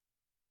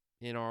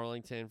in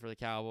Arlington for the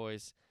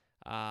Cowboys.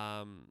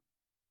 What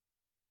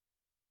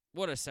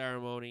a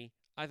ceremony.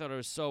 I thought it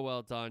was so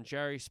well done.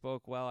 Jerry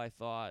spoke well, I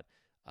thought.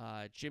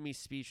 Jimmy's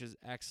speech was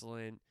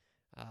excellent.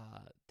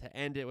 To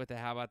end it with the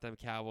How About Them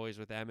Cowboys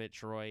with Emmett,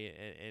 Troy,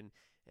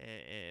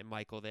 and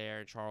Michael there,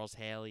 and Charles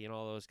Haley, and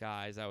all those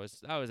guys. That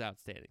was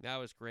outstanding. That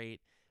was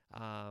great.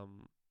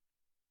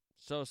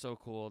 So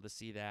cool to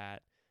see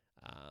that.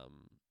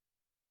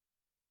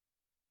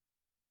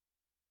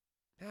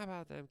 How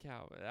about them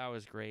Cowboys? That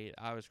was great.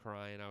 I was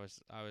crying. I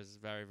was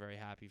very, very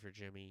happy for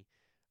Jimmy.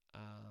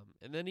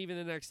 And then even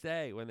the next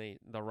day when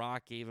The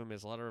Rock gave him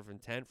his letter of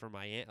intent for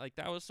Miami, like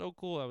that was so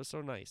cool. That was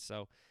so nice.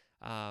 So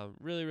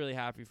really, really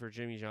happy for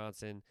Jimmy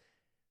Johnson.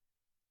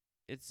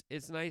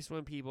 It's nice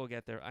when people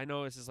get there. I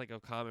know this is like a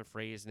common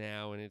phrase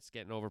now, and it's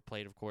getting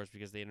overplayed, of course,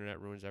 because the internet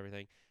ruins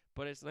everything.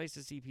 But it's nice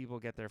to see people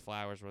get their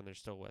flowers when they're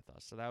still with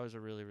us. So that was a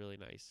really, really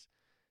nice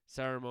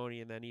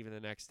ceremony. And then even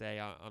the next day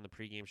on the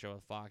pregame show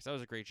with Fox, that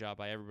was a great job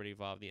by everybody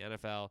involved. The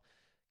NFL,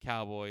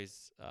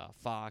 Cowboys,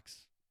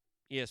 Fox,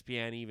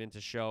 ESPN, even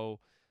to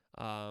show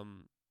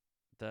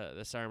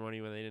the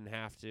ceremony when they didn't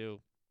have to.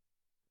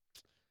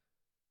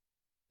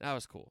 That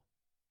was cool.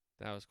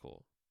 That was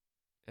cool.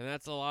 And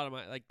that's a lot of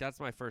that's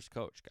my first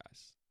coach,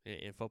 guys,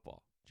 in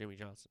football, Jimmy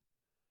Johnson.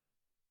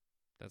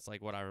 That's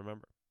like what I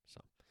remember.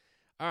 So,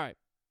 all right,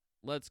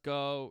 let's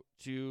go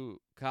to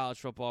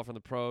college football from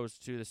the pros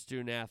to the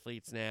student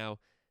athletes now.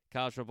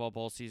 College football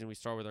bowl season. We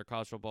start with our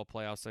college football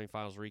playoff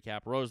semifinals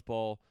recap. Rose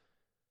Bowl,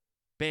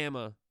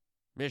 Bama,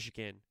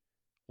 Michigan.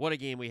 What a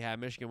game we had.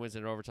 Michigan wins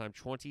in overtime,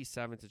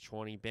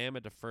 27-20.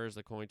 Bama defers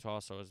the coin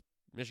toss, so it was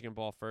Michigan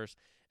ball first.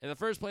 And the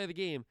first play of the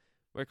game,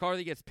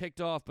 McCarthy gets picked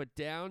off, but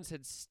Downs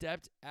had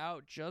stepped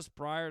out just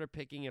prior to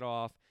picking it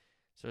off,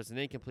 so it's an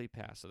incomplete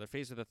pass. So they're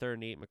faced with a 3rd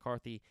and 8.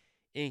 McCarthy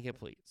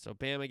incomplete. So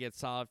Bama gets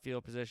solid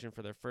field position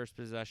for their first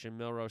possession.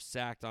 Milroe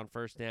sacked on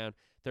first down.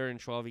 3rd and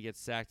 12, he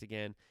gets sacked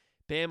again.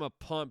 Bama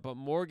punt, but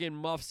Morgan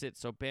muffs it,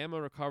 so Bama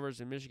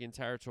recovers in Michigan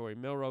territory.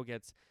 Milroe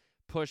gets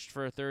pushed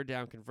for a 3rd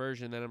down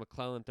conversion, then a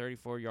McClellan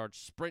 34-yard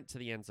sprint to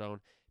the end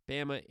zone.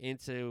 Bama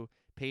into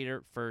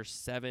Pater for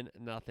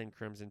 7-0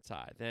 Crimson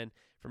Tide. Then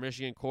for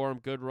Michigan,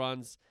 Corum, good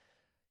runs.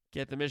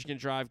 Get the Michigan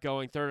drive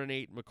going. 3rd and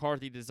 8.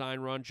 McCarthy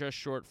design run just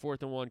short.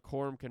 4th and 1.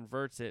 Corum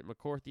converts it.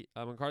 McCarthy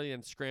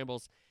then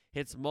scrambles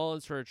hits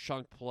Mullins for a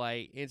chunk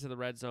play into the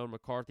red zone.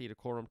 McCarthy to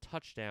Corum,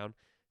 touchdown,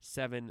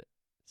 7-7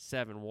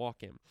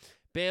 walk-in.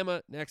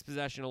 Bama, next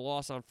possession, a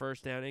loss on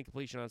first down,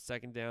 incompletion on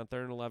second down,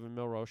 3rd and 11,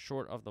 Milroe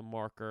short of the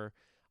marker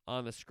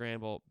on the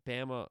scramble.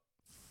 Bama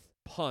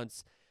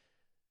punts.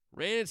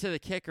 Ran into the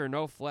kicker,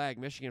 no flag.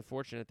 Michigan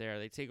fortunate there.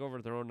 They take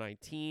over their own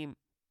 19.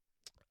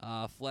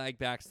 Flag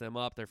backs them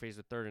up. They're faced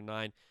with 3rd and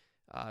 9.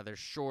 They're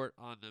short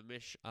on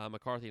the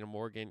McCarthy to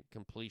Morgan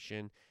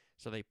completion,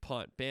 so they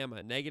punt.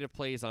 Bama, negative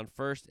plays on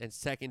first and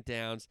second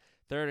downs.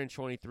 3rd and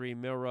 23,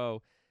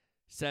 Milroe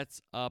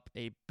sets up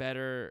a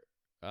better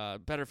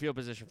field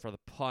position for the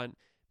punt.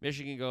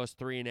 Michigan goes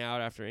 3 and out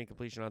after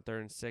incompletion on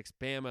 3rd and 6.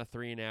 Bama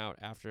 3 and out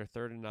after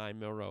 3rd and 9.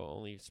 Milroe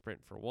only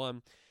sprint for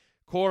 1.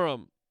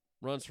 Corum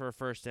runs for a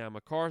first down.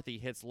 McCarthy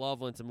hits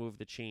Loveland to move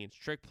the chains.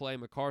 Trick play,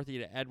 McCarthy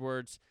to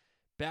Edwards.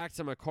 Back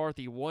to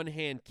McCarthy.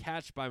 One-hand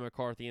catch by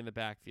McCarthy in the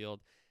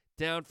backfield.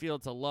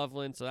 Downfield to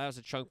Loveland. So that was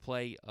a chunk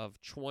play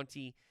of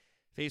 20.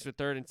 Faced with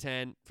 3rd and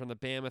 10 from the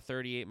Bama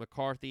 38.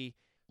 McCarthy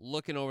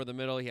looking over the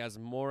middle. He has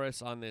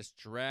Morris on this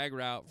drag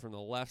route from the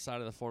left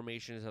side of the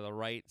formation to the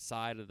right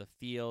side of the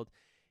field.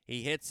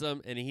 He hits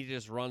him, and he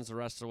just runs the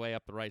rest of the way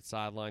up the right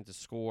sideline to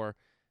score.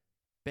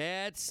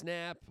 Bad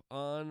snap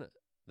on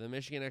the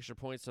Michigan extra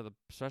point, so the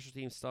special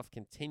team stuff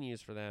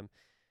continues for them.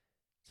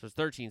 So it's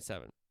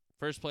 13-7.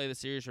 First play of the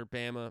series for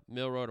Bama.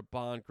 Milroe to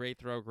Bond. Great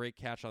throw, great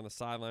catch on the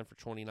sideline for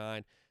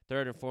 29.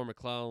 3rd and 4,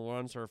 McClellan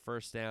runs for a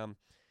first down.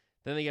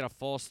 Then they get a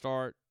false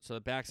start, so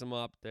it backs them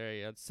up. There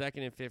you go.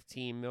 2nd and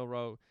 15.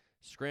 Milroe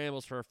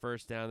scrambles for a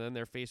first down. Then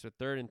they're faced with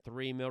 3rd and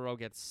 3. Milroe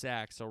gets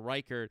sacked. So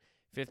Reichard,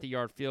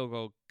 50-yard field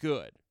goal,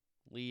 good.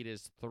 Lead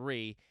is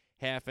 3.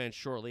 Half end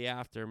shortly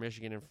after.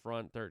 Michigan in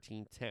front,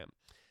 13-10.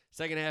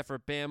 Second half for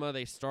Bama,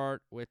 they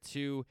start with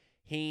 2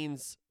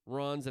 Haynes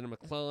runs and a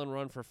McClellan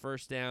run for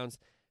first downs.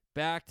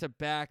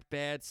 Back-to-back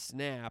bad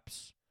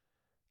snaps.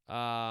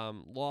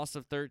 Loss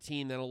of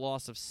 13, then a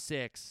loss of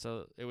 6.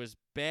 So it was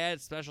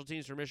bad special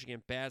teams for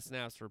Michigan, bad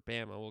snaps for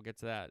Bama. We'll get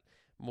to that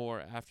more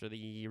after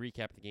the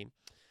recap of the game.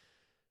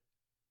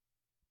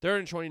 3rd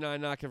and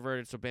 29, not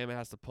converted, so Bama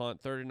has to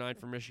punt. 3rd and 9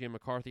 for Michigan.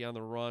 McCarthy on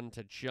the run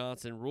to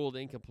Johnson, ruled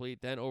incomplete,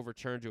 then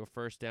overturned to a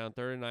first down.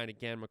 3rd and 9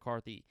 again.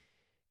 McCarthy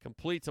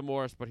complete to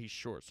Morris, but he's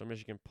short, so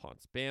Michigan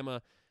punts.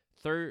 Bama,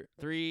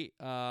 they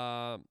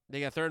got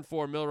 3rd and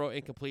 4. Milroe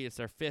incomplete. It's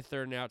their 5th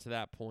 3rd and out to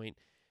that point.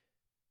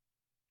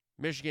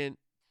 Michigan,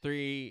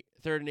 3rd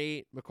and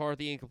 8.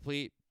 McCarthy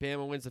incomplete.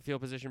 Bama wins the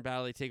field position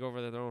battle. They take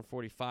over their own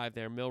 45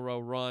 there. Milroe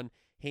run.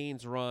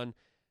 Haynes run.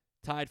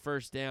 Tied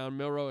first down.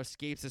 Milroe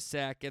escapes a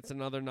sack, gets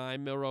another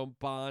 9. Milroe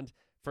Bond,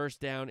 first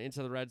down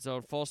into the red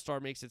zone. False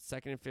start makes it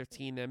 2nd and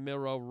 15. Then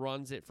Milroe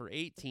runs it for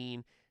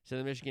 18. So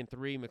the Michigan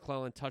 3,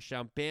 McClellan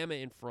touchdown.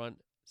 Bama in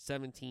front,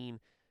 17-13.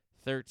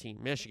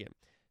 Michigan,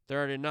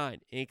 3rd and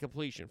 9.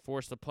 Incompletion.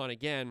 Forced the punt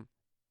again.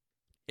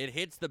 It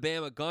hits the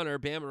Bama gunner.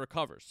 Bama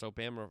recovers. So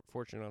Bama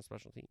fortunate on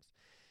special teams.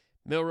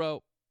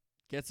 Milroe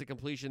gets a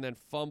completion, then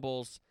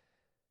fumbles.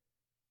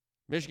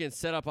 Michigan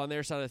set up on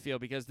their side of the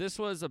field because this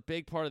was a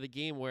big part of the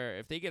game where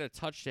if they get a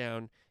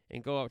touchdown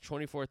and go up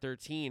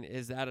 24-13,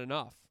 is that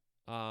enough?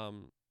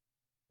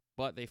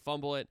 But they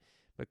fumble it.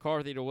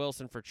 McCarthy to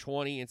Wilson for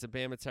 20 into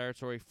Bama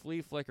territory.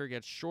 Flea flicker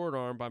gets short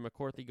armed by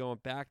McCarthy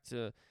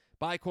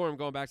by Corum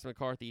going back to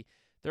McCarthy.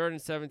 3rd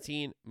and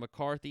 17,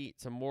 McCarthy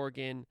to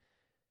Morgan.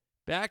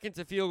 Back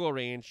into field goal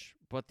range,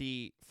 but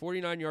the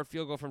 49-yard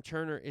field goal from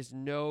Turner is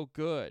no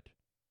good.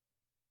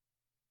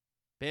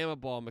 Bama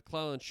ball,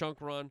 McClellan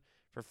chunk run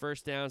for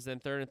first downs,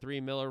 then 3rd and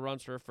 3. Miller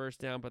runs for a first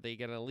down, but they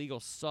get an illegal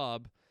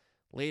sub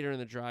later in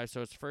the drive,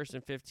 so it's 1st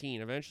and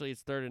 15. Eventually,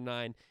 it's 3rd and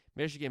 9.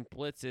 Michigan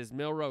blitzes.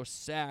 Milroe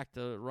sacked.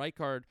 The right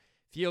guard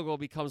field goal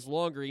becomes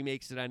longer. He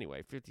makes it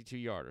anyway,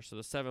 52-yarder. So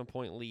the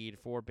 7-point lead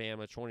for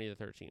Bama,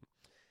 20-13.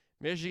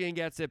 Michigan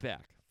gets it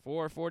back.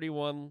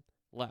 4:41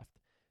 left.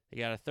 They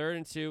got a 3rd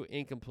and 2,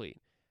 incomplete.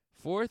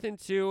 4th and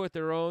 2 at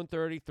their own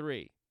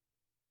 33.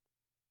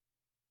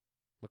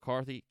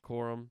 McCarthy,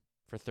 Corum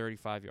for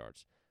 35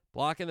 yards.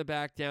 Block in the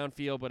back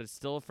downfield, but it's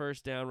still a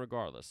first down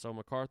regardless. So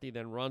McCarthy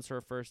then runs for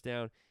a first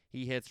down.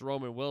 He hits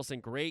Roman Wilson.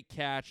 Great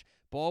catch.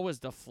 Ball was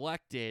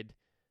deflected.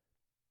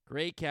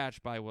 Great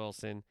catch by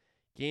Wilson.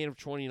 Gain of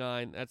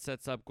 29. That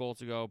sets up goal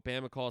to go.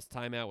 Bama calls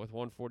timeout with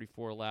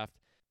 1:44 left.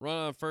 Run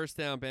on first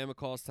down. Bama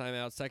calls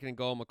timeout. 2nd and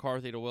goal.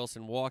 McCarthy to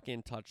Wilson.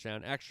 Walk-in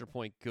touchdown. Extra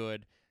point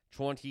good.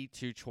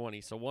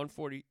 20-20. So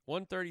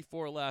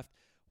 134 left.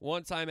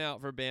 One timeout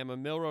for Bama.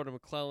 Milroe to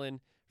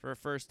McClellan for a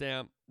first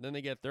down. Then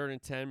they get 3rd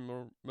and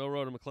 10.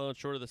 Milroe to McClellan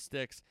short of the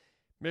sticks.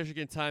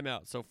 Michigan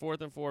timeout. So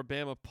 4th and 4.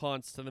 Bama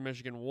punts to the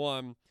Michigan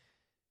 1.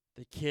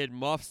 The kid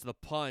muffs the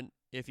punt.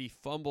 If he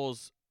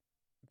fumbles,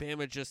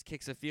 Bama just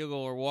kicks a field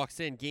goal or walks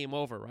in. Game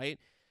over, right?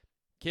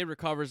 Kid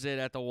recovers it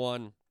at the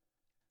 1.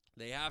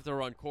 They have to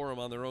run Corum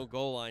on their own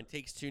goal line.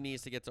 Takes 2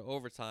 knees to get to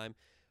overtime.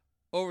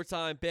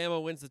 Overtime,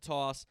 Bama wins the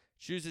toss.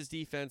 Chooses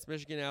defense.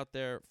 Michigan out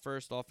there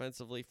first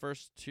offensively.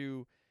 First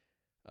 2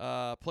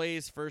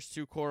 plays. First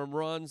 2 Corum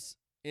runs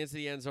into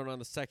the end zone on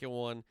the second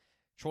one.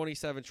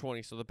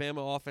 27-20. So the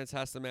Bama offense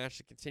has to match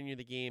to continue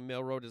the game.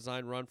 Milroe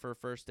design run for a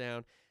first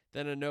down.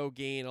 then a no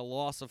gain, a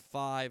loss of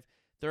 5.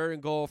 3rd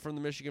and goal from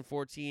the Michigan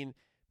 14.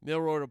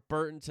 Milroe to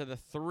Burton to the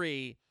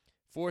 3.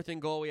 4th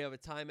and goal, we have a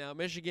timeout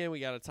Michigan. We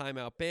got a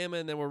timeout Bama,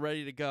 and then we're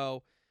ready to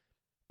go.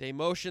 They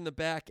motion the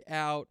back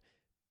out.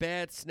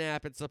 Bad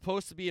snap. It's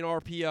supposed to be an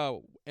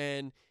RPO,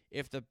 and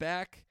if the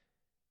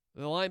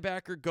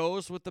linebacker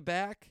goes with the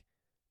back,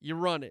 you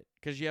run it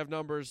because you have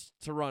numbers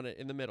to run it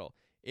in the middle.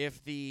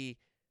 If the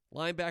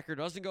linebacker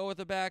doesn't go with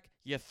the back,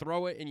 you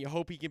throw it and you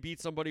hope he can beat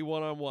somebody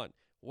one-on-one.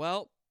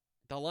 Well,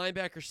 the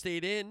linebacker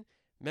stayed in.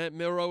 Matt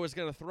Milroe was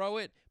going to throw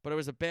it, but it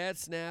was a bad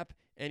snap,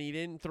 and he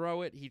didn't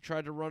throw it. He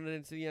tried to run it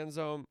into the end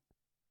zone,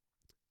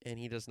 and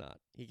he does not.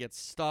 He gets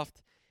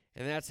stuffed,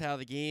 and that's how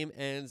the game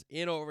ends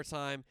in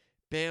overtime.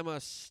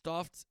 Bama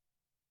stuffed,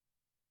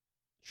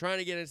 trying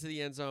to get into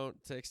the end zone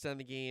to extend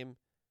the game.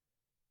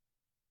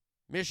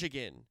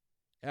 Michigan,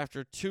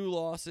 after 2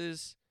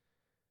 losses,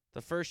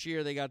 the first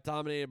year they got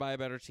dominated by a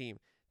better team.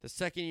 The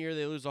second year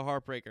they lose a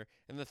heartbreaker.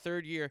 And the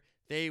third year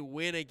they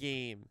win a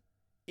game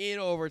in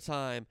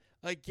overtime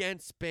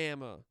against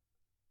Bama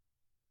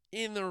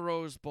in the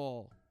Rose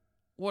Bowl.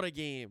 What a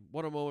game.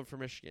 What a moment for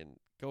Michigan.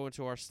 Going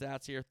to our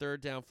stats here.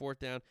 3rd down, 4th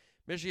down.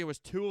 Michigan was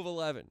 2 of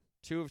 11.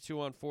 2 of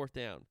 2 on 4th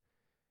down.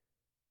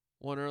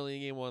 1 early in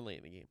the game, 1 late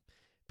in the game.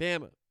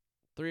 Bama,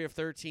 3 of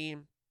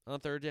 13 on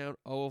 3rd down.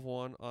 0 of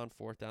 1 on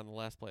 4th down, the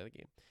last play of the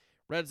game.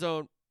 Red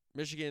zone,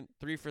 Michigan,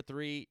 3 for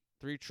 3.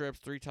 3 trips,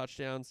 3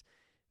 touchdowns.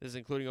 This is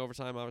including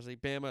overtime, obviously.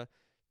 Bama,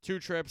 2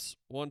 trips,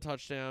 1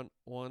 touchdown,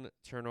 1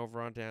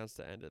 turnover on downs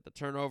to end it. The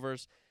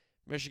turnovers,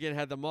 Michigan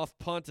had the muff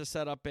punt to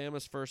set up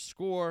Bama's first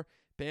score.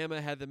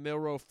 Bama had the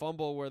Milroe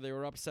fumble where they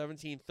were up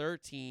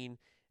 17-13.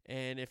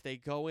 And if they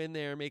go in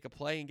there and make a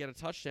play and get a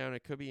touchdown,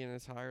 it could be an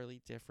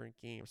entirely different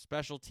game.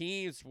 Special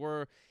teams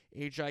were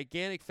a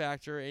gigantic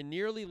factor and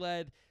nearly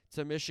led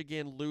to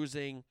Michigan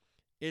losing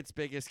its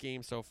biggest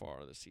game so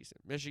far this season.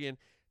 Michigan,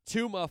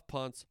 2 muff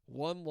punts,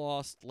 1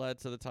 lost led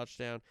to the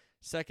touchdown.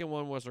 Second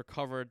one was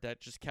recovered that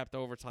just kept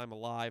overtime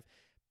alive.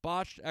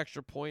 Botched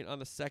extra point on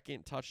the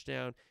second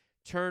touchdown.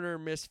 Turner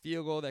missed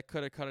field goal that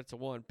could have cut it to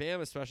 1.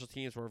 Bama special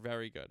teams were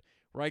very good.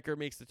 Riker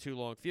makes the 2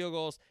 long field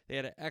goals. They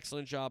had an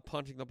excellent job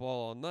punting the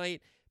ball all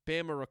night.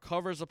 Bama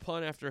recovers a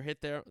punt after it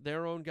hit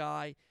their own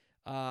guy.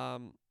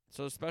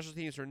 So the special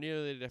teams were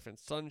nearly different.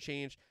 Sun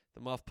change.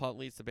 The muff punt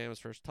leads to Bama's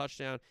first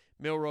touchdown.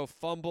 Milroe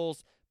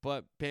fumbles,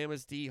 but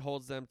Bama's D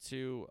holds them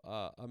to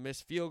a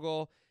missed field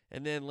goal.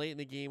 And then late in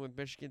the game with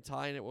Michigan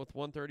tying it with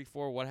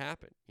 134, what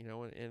happened?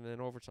 And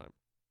then overtime.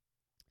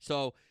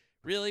 So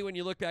really, when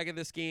you look back at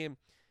this game,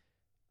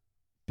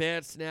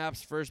 bad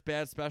snaps, first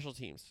bad special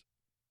teams.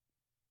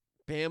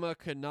 Bama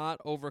could not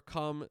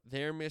overcome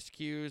their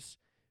miscues.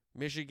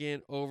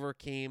 Michigan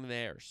overcame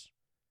theirs.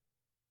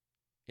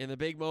 In the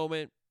big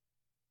moment,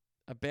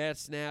 a bad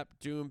snap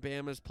doomed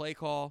Bama's play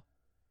call.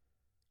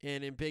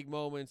 And in big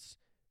moments,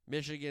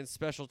 Michigan's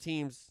special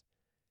teams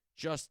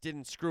just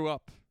didn't screw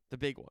up the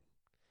big one.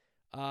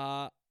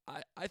 I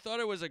thought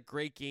it was a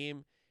great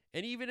game.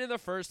 And even in the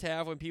first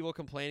half, when people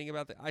complaining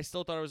about that, I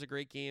still thought it was a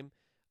great game.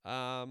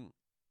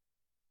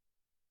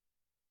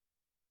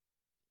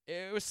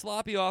 It was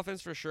sloppy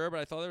offense for sure, but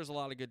I thought there was a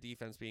lot of good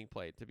defense being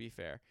played, to be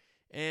fair.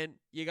 And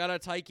you got a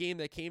tight game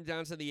that came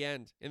down to the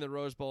end in the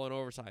Rose Bowl in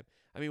overtime.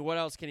 I mean, what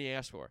else can you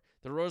ask for?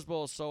 The Rose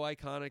Bowl is so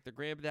iconic, the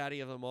granddaddy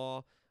of them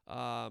all.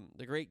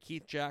 The great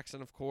Keith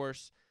Jackson, of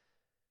course,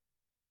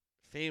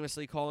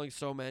 famously calling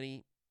so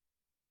many.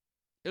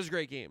 It was a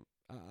great game.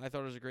 I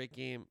thought it was a great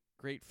game,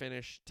 great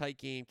finish, tight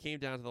game, came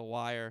down to the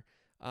wire.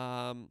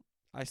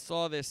 I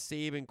saw this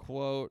Saban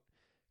quote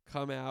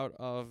come out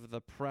of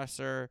the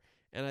presser,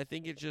 and I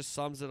think it just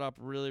sums it up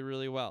really,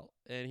 really well.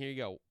 And here you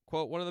go.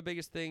 Quote, one of the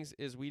biggest things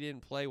is we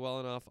didn't play well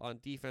enough on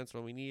defense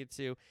when we needed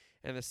to.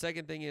 And the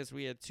second thing is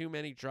we had too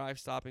many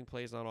drive-stopping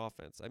plays on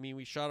offense. I mean,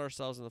 we shot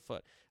ourselves in the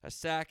foot. A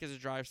sack is a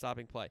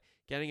drive-stopping play.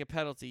 Getting a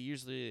penalty,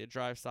 usually a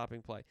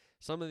drive-stopping play.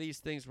 Some of these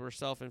things were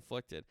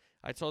self-inflicted.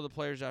 I told the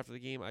players after the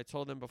game, I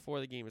told them before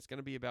the game, it's going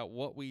to be about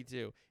what we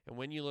do. And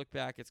when you look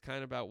back, it's kind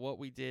of about what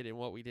we did and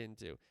what we didn't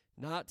do.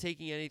 Not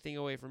taking anything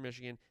away from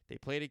Michigan. They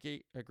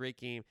played a great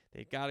game.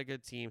 They've got a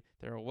good team.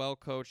 They're well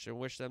coached and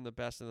wish them the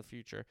best in the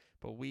future.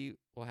 But we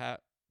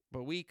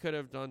could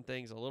have done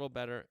things a little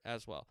better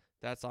as well.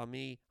 That's on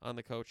me, on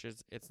the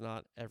coaches. It's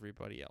not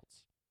everybody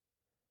else.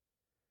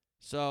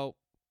 So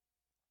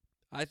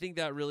I think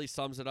that really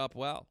sums it up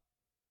well.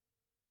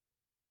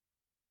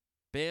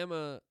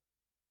 Bama,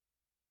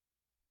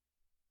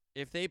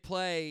 if they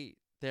play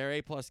their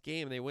A-plus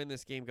game, they win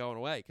this game going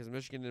away because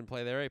Michigan didn't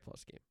play their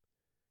A-plus game.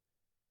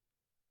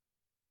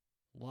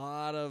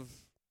 Lot of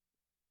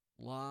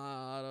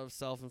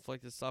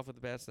self-inflicted stuff with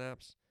the bad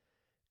snaps.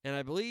 And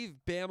I believe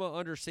Bama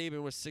under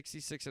Saban was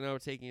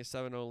 66-0, taking a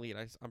 7-0 lead.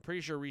 I'm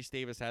pretty sure Reese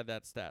Davis had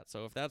that stat.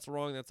 So if that's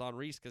wrong, that's on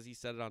Reese because he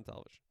said it on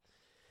television.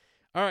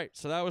 All right,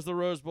 so that was the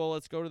Rose Bowl.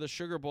 Let's go to the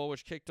Sugar Bowl,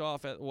 which kicked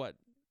off at,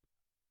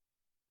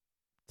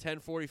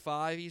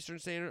 10:45 Eastern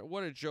Standard?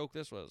 What a joke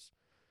this was.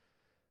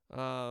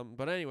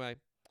 But anyway,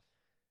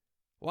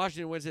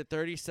 Washington wins it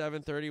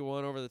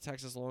 37-31 over the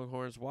Texas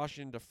Longhorns.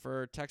 Washington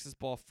deferred. Texas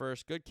ball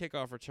first. Good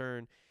kickoff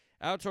return.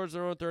 Out towards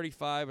their own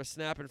 35, a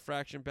snap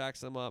infraction backs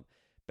them up.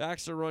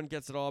 Baxter run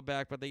gets it all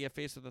back, but they get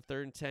faced with a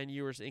 3rd and 10.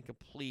 Ewers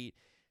incomplete.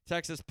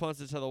 Texas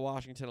punts it to the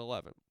Washington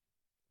 11.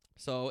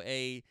 So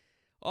a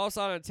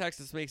offside on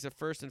Texas makes it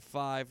 1st and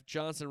 5.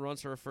 Johnson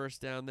runs for a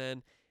first down,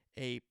 then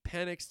a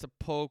Penix to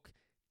Polk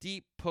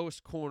deep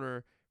post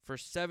corner for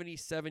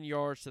 77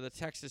 yards to the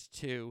Texas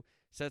 2.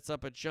 Sets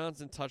up a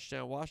Johnson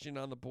touchdown.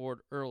 Washington on the board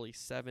early,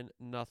 7-0.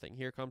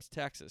 Here comes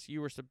Texas.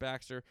 Ewers to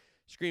Baxter.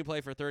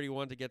 Screenplay for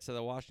 31 to get to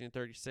the Washington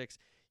 36.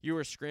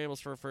 Ewers scrambles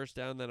for a first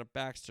down, then a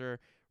Baxter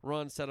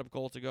run, set up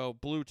goal to go.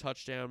 Blue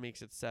touchdown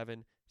makes it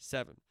 7-7.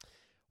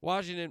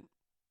 Washington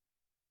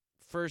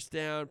first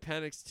down.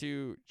 Penix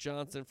to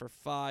Johnson for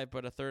 5,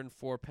 but a 3rd and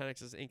 4.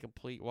 Penix is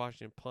incomplete.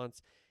 Washington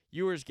punts.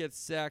 Ewers gets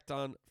sacked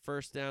on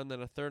first down,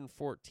 then a 3rd and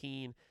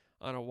 14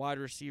 on a wide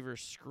receiver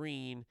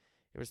screen.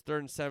 It was 3rd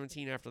and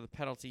 17 after the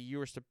penalty.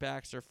 Ewers to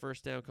Baxter.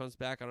 First down, comes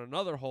back on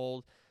another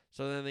hold.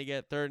 So then they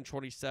get 3rd and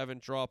 27.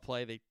 Draw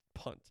play. They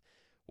punt.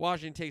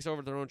 Washington takes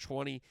over their own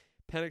 20.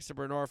 Penix to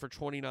Bernard for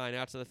 29.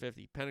 Out to the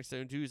 50. Penix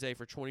to Nduze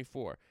for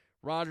 24.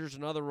 Rogers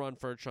another run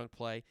for a chunk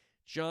play.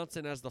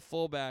 Johnson as the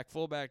fullback.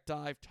 Fullback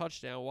dive.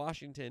 Touchdown.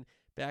 Washington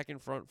back in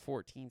front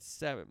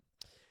 14-7.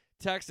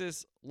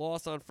 Texas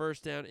loss on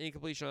first down.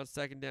 Incompletion on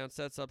second down.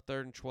 Sets up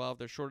 3rd and 12.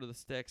 They're short of the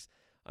sticks.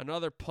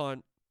 Another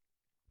punt.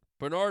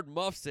 Bernard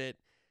muffs it.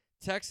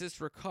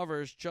 Texas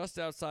recovers just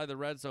outside the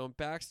red zone.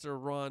 Baxter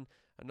run.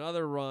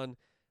 Another run.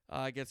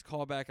 Gets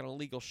called back on a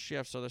legal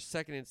shift. So they're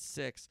 2nd and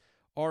 6.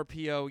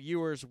 RPO.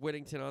 Ewers,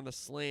 Whittington on the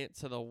slant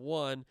to the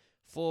 1.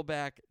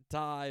 Fullback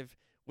dive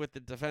with the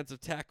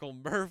defensive tackle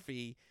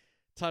Murphy.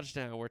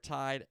 Touchdown. We're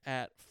tied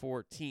at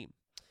 14.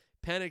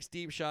 Penix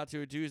deep shot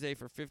to Nduze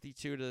for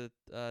 52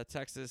 to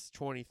Texas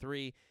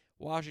 23.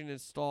 Washington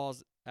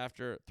stalls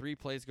after 3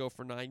 plays go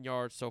for 9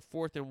 yards. So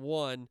 4th and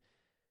 1.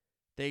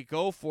 They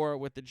go for it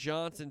with the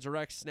Johnson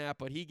direct snap,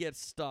 but he gets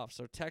stuffed.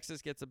 So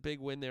Texas gets a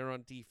big win there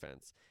on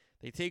defense.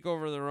 They take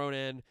over their own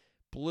end.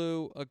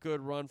 Blue, a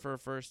good run for a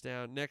first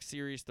down. Next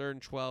series, 3rd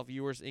and 12.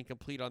 Ewers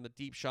incomplete on the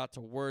deep shot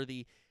to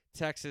Worthy.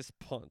 Texas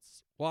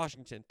punts.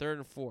 Washington, 3rd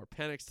and 4.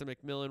 Penix to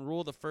McMillan.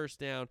 Rule the first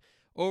down.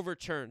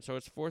 Overturned. So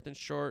it's 4th and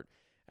short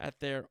at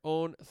their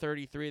own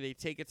 33. They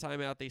take a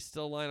timeout. They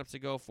still line up to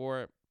go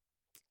for it.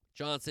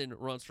 Johnson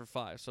runs for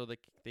 5, so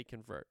they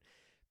convert.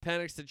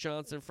 Penix to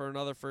Johnson for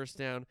another first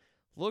down.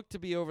 Looked to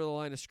be over the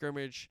line of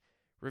scrimmage.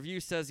 Review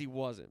says he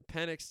wasn't.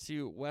 Penix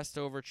to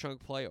Westover,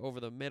 chunk play over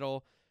the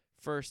middle.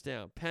 First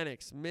down.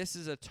 Penix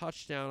misses a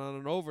touchdown on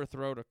an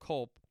overthrow to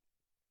Culp.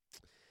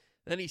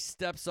 Then he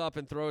steps up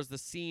and throws the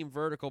seam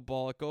vertical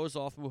ball. It goes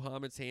off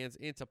Muhammad's hands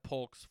into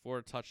Polks for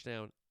a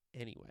touchdown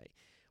anyway.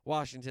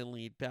 Washington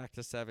lead back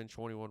to 7,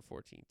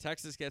 21-14.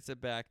 Texas gets it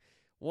back.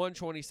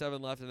 1:27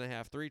 left in the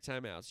half. 3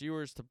 timeouts.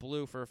 Ewers to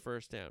Blue for a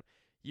first down.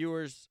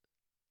 Ewers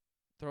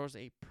throws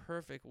a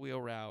perfect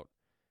wheel route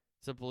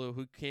to Blue,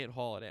 who can't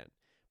haul it in.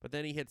 But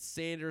then he hits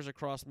Sanders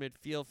across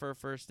midfield for a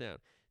first down.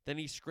 Then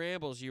he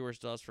scrambles, Ewers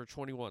does, for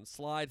 21.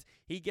 Slides.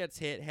 He gets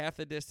hit. Half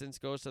the distance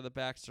goes to the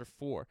Baxter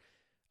 4.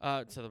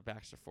 To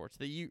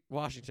the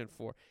Washington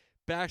 4.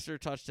 Baxter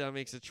touchdown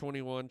makes it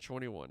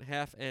 21-21.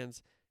 Half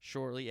ends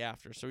shortly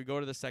after. So we go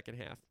to the second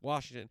half.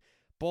 Washington,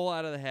 ball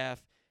out of the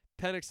half.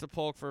 Penix to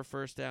Polk for a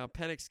first down.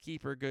 Penix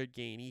keeper, good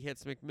gain. He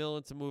hits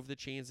McMillan to move the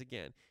chains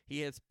again.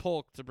 He hits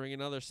Polk to bring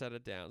another set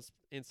of downs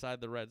inside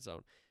the red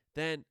zone.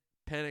 Then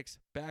Penix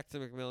back to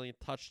McMillan,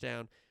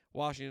 touchdown.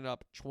 Washington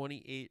up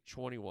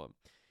 28-21.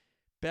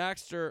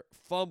 Baxter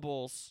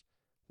fumbles.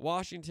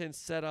 Washington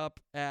set up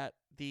at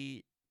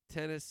the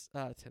Texas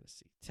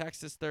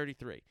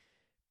 33.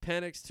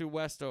 Penix to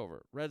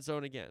Westover. Red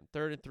zone again.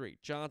 3rd and 3.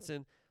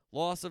 Johnson,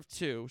 loss of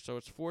 2, so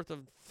it's 4th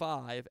and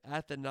 5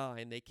 at the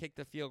 9. They kick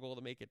the field goal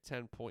to make it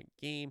 10-point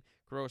game.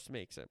 Gross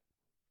makes it.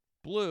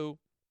 Blue,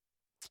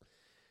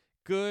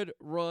 good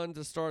run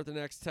to start the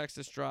next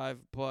Texas drive,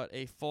 but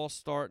a false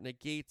start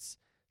negates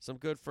some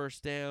good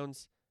first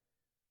downs.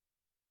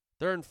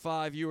 3rd and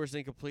 5, Ewers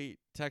incomplete.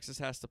 Texas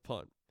has to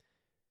punt.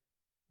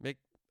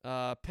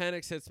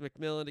 Penix hits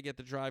McMillan to get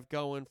the drive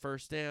going.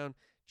 First down.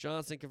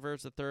 Johnson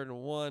converts to 3rd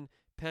and 1.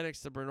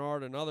 Penix to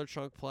Bernard, another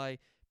chunk play.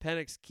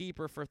 Penix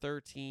keeper for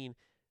 13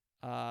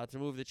 to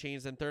move the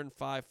chains. Then 3rd and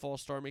 5.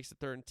 False start makes it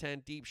 3rd and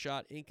 10. Deep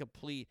shot,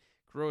 incomplete.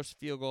 Gross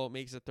field goal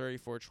makes it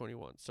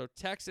 34-21. So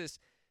Texas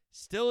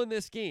still in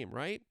this game,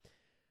 right?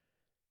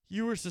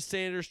 Ewers to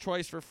Sanders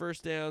twice for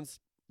first downs.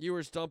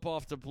 Ewers dump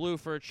off to Blue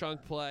for a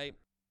chunk play.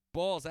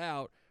 Ball's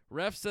out.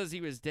 Ref says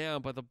he was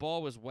down, but the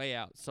ball was way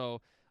out.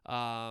 So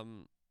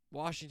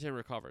Washington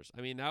recovers.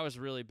 I mean, that was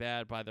really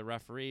bad by the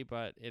referee,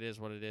 but it is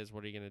what it is.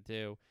 What are you going to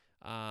do?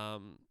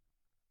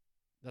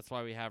 That's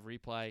why we have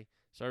replay.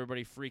 So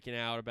everybody freaking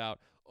out about,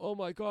 oh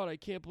my God, I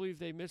can't believe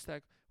they missed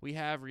that. We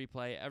have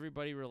replay.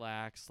 Everybody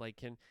relax.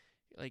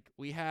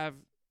 We have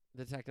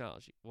the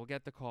technology. We'll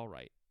get the call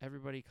right.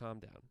 Everybody calm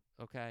down,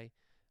 okay?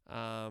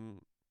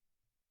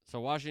 So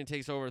Washington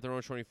takes over at their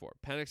own 24.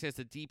 Penix hits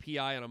a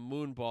DPI on a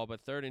moon ball,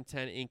 but 3rd and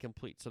 10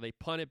 incomplete. So they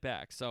punt it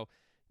back. So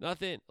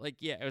nothing,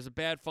 it was a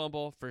bad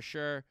fumble for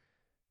sure.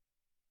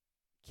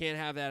 Can't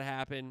have that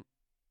happen.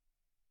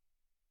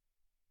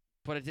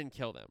 but it didn't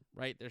kill them,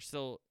 right? They're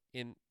still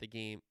in the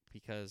game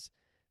because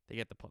they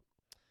get the punt.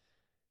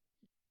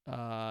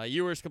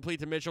 Ewers complete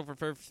to Mitchell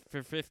for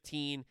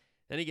 15.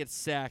 Then he gets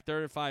sacked.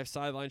 3rd and 5,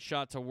 sideline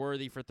shot to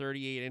Worthy for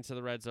 38 into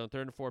the red zone.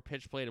 3rd and 4,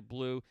 pitch play to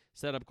Blue.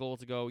 Set up goal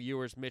to go.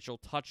 Ewers, Mitchell,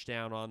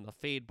 touchdown on the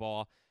fade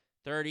ball.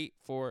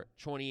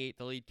 34-28,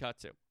 the lead cut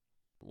to.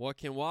 What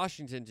can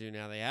Washington do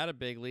now? They had a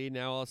big lead.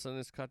 Now all of a sudden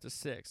it's cut to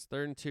 6.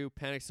 3rd and 2,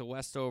 panics to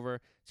Westover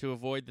to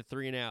avoid the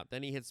 3 and out.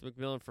 Then he hits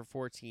McMillan for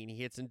 14. He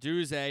hits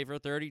Nduze for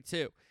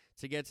 32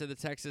 to get to the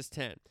Texas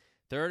 10.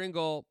 3rd and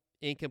goal,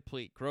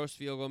 incomplete. Gross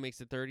field goal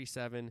makes it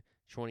 37-28.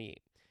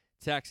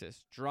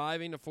 Texas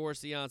driving to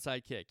force the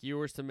onside kick.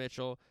 Ewers to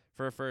Mitchell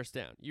for a first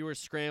down. Ewers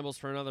scrambles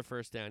for another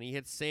first down. He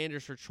hits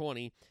Sanders for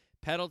 20.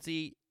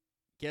 Penalty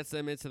gets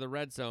them into the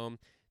red zone.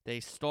 They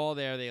stall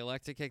there. They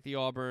elect to kick the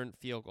Auburn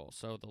field goal.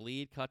 So the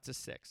lead cut to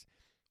 6.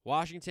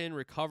 Washington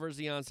recovers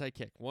the onside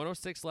kick.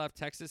 1:06 left.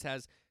 Texas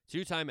has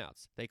 2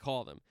 timeouts. They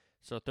call them.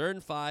 So 3rd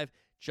and 5.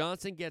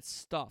 Johnson gets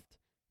stuffed.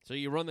 So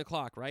you run the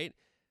clock, right?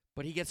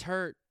 But he gets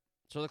hurt.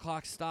 So the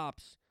clock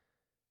stops.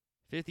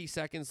 50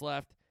 seconds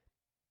left.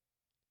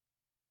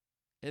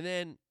 And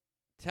then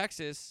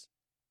Texas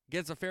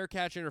gets a fair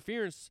catch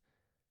interference.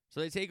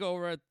 So they take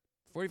over at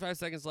 45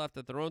 seconds left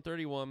at their own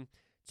 31.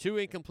 2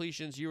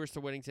 incompletions, Ewers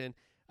to Whittington.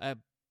 A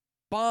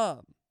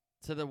bomb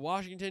to the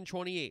Washington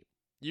 28.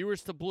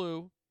 Ewers to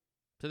Blue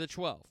to the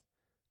 12.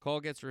 Call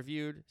gets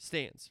reviewed,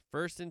 stands.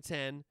 1st and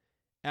 10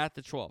 at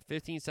the 12.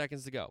 15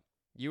 seconds to go.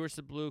 Ewers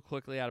to Blue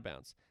quickly out of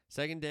bounds.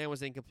 2nd down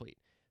was incomplete.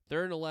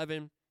 3rd and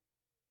 11.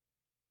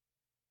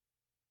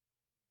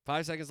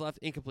 5 seconds left,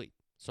 incomplete.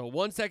 So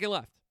 1 second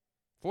left.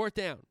 4th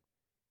down.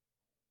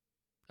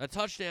 A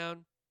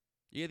touchdown.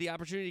 You had the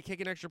opportunity to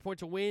kick an extra point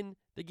to win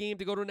the game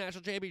to go to a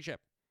national championship.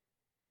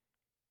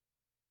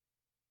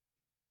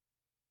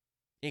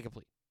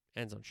 Incomplete.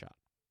 End zone shot.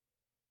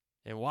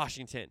 And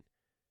Washington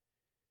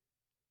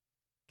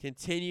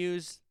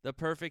continues the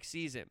perfect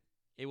season.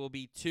 It will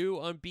be 2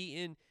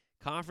 unbeaten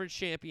conference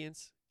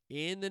champions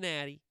in the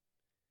Natty.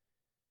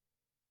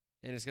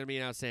 And it's going to be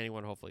an outstanding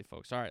one, hopefully,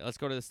 folks. All right, let's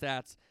go to the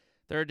stats.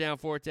 3rd down,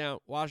 4th down.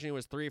 Washington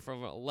was 3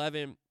 from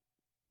 11.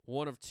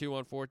 1 of 2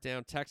 on 4th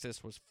down.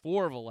 Texas was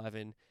 4 of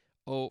 11.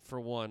 0 for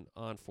 1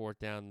 on 4th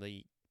down,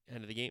 the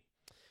end of the game.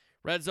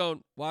 Red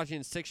zone,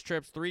 Washington 6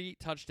 trips, 3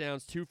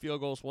 touchdowns, 2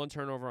 field goals, 1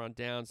 turnover on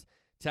downs.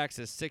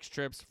 Texas 6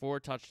 trips, 4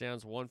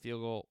 touchdowns, 1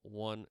 field goal,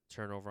 1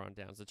 turnover on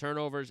downs. The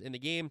turnovers in the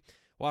game,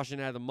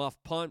 Washington had the muff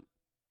punt.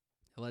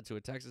 It led to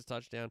a Texas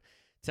touchdown.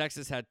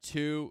 Texas had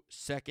 2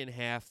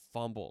 second-half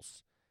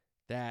fumbles.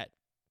 That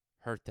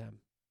hurt them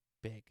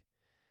big.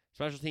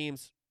 Special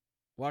teams,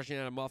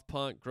 Washington had a muff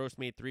punt. Gross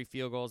made 3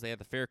 field goals. They had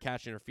the fair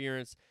catch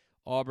interference.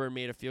 Auburn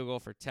made a field goal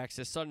for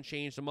Texas. Sudden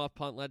change. The muff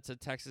punt led to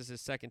Texas'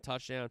 2nd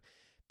touchdown.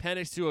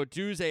 Penix to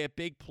Nduze, a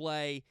big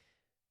play.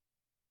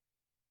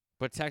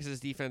 But Texas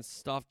defense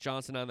stuffed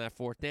Johnson on that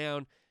 4th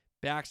down.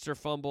 Baxter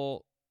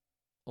fumble.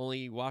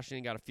 Only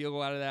Washington got a field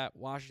goal out of that.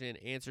 Washington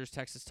answers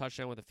Texas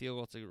touchdown with a field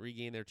goal to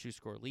regain their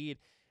 2-score lead.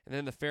 And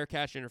then the fair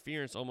catch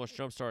interference almost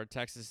jump-started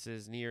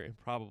Texas' near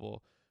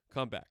improbable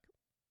comeback.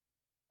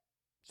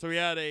 So we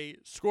had a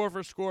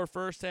score-for-score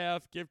first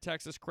half. Give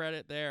Texas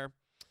credit there.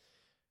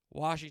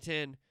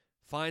 Washington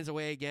finds a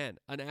way again.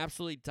 An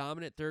absolutely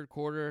dominant 3rd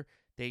quarter.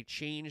 They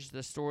changed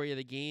the story of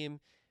the game.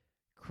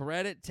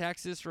 Credit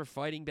Texas for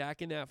fighting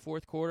back in that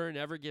 4th quarter,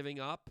 never giving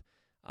up.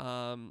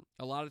 A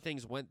lot of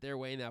things went their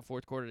way in that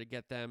 4th quarter to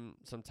get them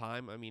some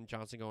time. I mean,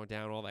 Johnson going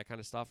down, all that kind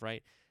of stuff,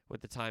 right?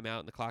 With the timeout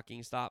and the clock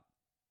being stopped.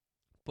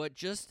 But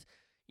just,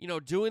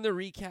 doing the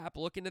recap,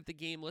 looking at the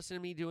game, listening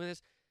to me doing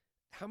this,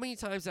 how many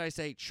times did I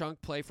say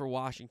chunk play for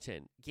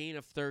Washington? Gain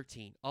of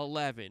 13,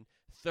 11,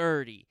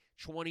 30,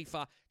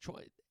 25,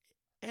 20.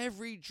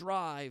 Every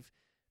drive,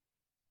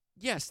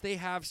 yes, they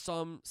have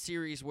some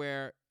series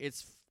where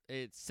it's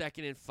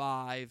 2nd and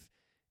 5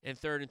 and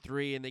 3rd and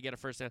 3 and they get a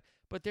first down.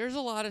 But there's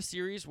a lot of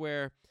series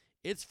where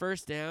it's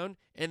 1st down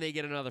and they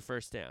get another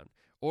first down.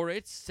 Or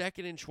it's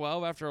 2nd and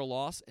 12 after a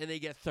loss and they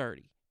get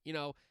 30.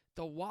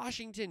 The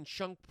Washington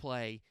chunk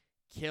play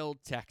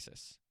killed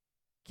Texas.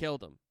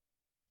 Killed them.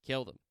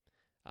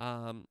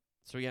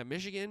 So we got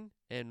Michigan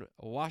and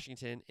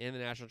Washington in the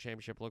national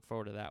championship. Look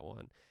forward to that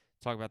one.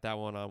 Talk about that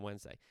one on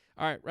Wednesday.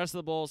 All right, rest of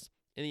the bowls.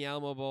 In the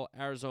Alamo Bowl,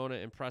 Arizona,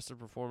 impressive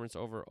performance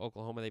over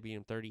Oklahoma. They beat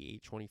them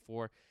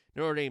 38-24.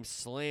 Notre Dame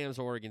slams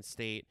Oregon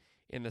State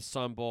in the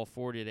Sun Bowl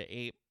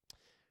 40-8.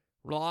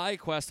 Rely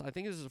Quest, I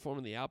think this is a form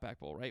of the Outback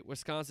Bowl, right?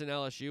 Wisconsin,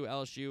 LSU.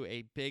 LSU,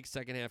 a big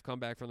second-half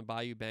comeback from the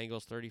Bayou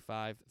Bengals,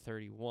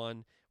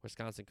 35-31.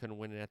 Wisconsin couldn't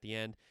win it at the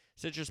end.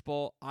 Citrus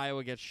Bowl,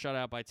 Iowa gets shut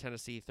out by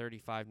Tennessee,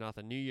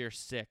 35-0. New Year's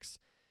 6.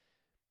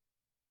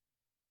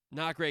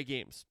 Not great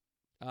games.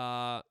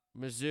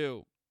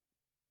 Mizzou,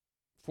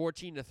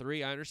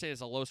 14-3. I understand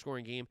it's a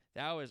low-scoring game.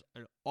 That was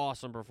an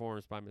awesome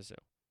performance by Mizzou.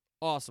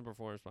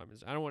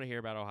 I don't want to hear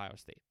about Ohio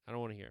State. I don't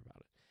want to hear about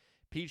it.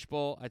 Peach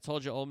Bowl, I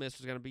told you Ole Miss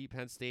was going to beat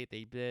Penn State.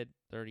 They did,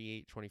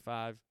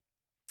 38-25.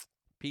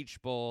 Peach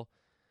Bowl.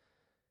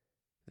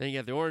 Then you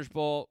have the Orange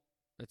Bowl.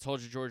 I told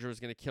you Georgia was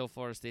going to kill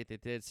Florida State. They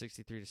did,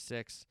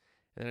 63-6.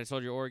 And then I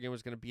told you Oregon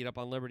was going to beat up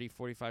on Liberty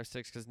 45-6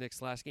 because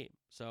Nick's last game.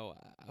 So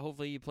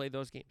hopefully you played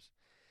those games.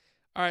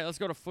 All right, let's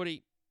go to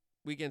footy.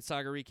 Weekend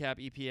Saga recap,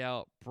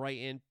 EPL.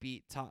 Brighton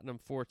beat Tottenham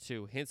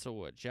 4-2.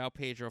 Hinselwood, João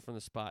Pedro from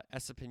the spot.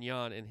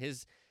 Estepinian in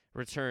his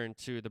return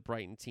to the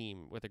Brighton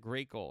team with a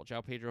great goal.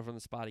 João Pedro from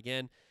the spot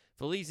again.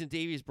 Feliz and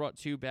Davies brought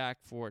 2 back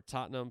for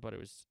Tottenham, but it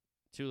was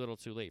too little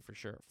too late for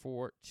sure.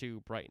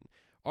 4-2 Brighton.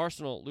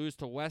 Arsenal lose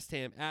to West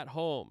Ham at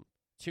home.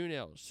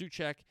 2-0.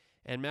 Suchek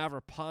and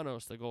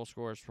Mavropanos, the goal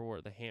scorers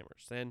for the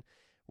Hammers. Then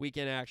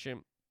weekend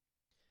action.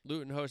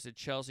 Luton hosted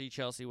Chelsea.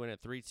 Chelsea win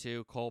at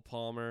 3-2. Cole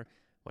Palmer.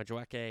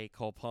 Madueke,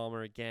 Cole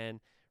Palmer again.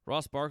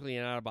 Ross Barkley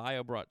and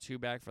Adebayo brought 2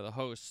 back for the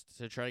hosts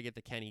to try to get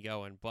the Kenny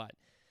going, but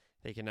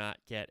they cannot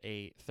get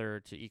a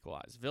third to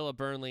equalize. Villa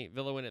Burnley.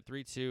 Villa win at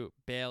 3-2.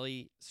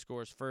 Bailey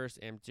scores first.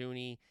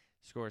 Amdouni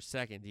scores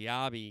second.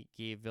 Diaby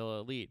gave Villa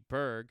a lead.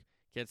 Berg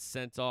gets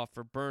sent off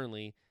for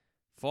Burnley.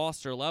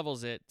 Foster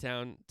levels it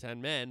down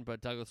 10 men,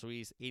 but Douglas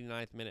Luiz,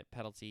 89th minute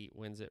penalty,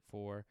 wins it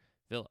for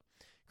Villa.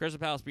 Crystal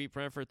Palace beat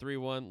Brentford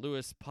 3-1.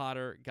 Lewis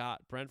Potter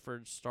got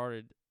Brentford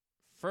started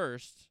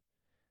first,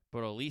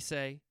 but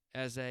Olise,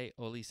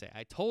 Olise.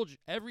 I told you,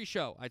 every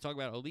show I talk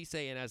about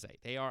Olise and Eze.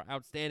 They are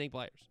outstanding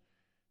players.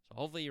 So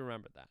hopefully you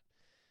remember that.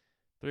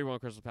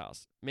 3-1 Crystal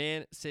Palace.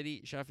 Man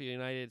City, Sheffield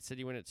United.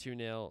 City win at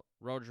 2-0.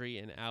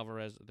 Rodri and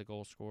Alvarez, the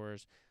goal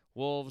scorers.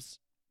 Wolves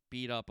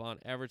beat up on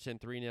Everton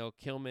 3-0.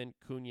 Kilman,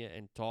 Cunha,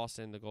 and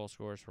Dawson, the goal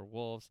scorers for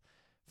Wolves.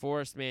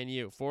 Forest, Man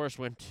U. Forest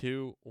win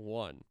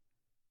 2-1.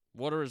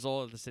 What a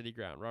result at the City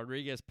ground.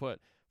 Rodriguez put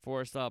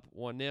Forest up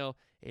 1-0.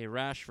 A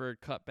Rashford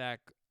cutback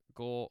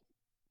goal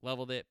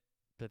leveled it,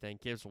 but then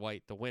gives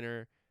White the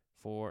winner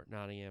for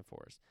Nottingham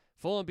Forest.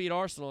 Fulham beat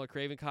Arsenal at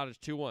Craven Cottage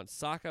 2-1.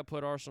 Saka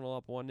put Arsenal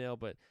up 1-0,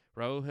 but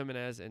Raul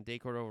Jimenez and De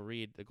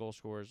Cordova-Reid, the goal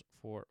scorers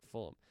for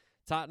Fulham.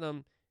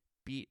 Tottenham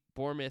beat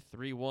Bournemouth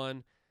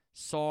 3-1.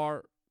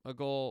 Sarr, a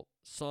goal.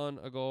 Son,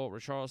 a goal.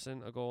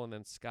 Richarlison, a goal. And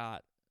then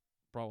Scott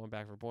brought one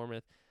back for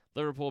Bournemouth.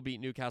 Liverpool beat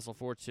Newcastle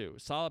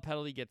 4-2. Salah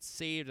penalty gets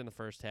saved in the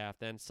first half.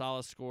 Then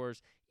Salah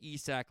scores.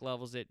 Isak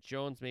levels it.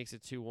 Jones makes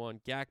it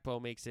 2-1.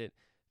 Gakpo makes it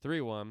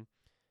 3-1.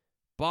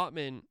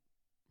 Botman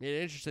made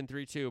an interesting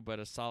 3-2, but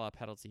a Salah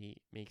penalty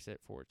makes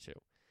it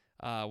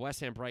 4-2.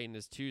 West Ham Brighton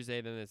is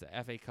Tuesday. Then there's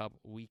the FA Cup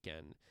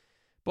weekend.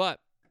 But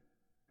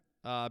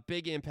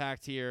big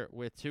impact here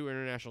with 2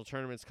 international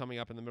tournaments coming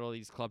up in the middle of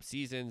these club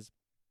seasons.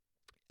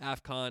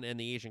 AFCON and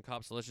the Asian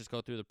Cup. So let's just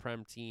go through the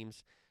Prem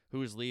teams.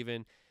 Who's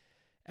leaving?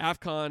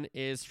 AFCON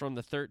is from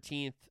the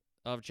 13th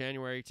of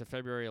January to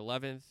February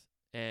 11th.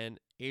 And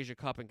Asia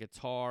Cup in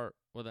Qatar.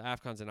 Well, the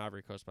AFCON's in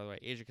Ivory Coast, by the way.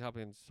 Asia Cup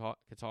in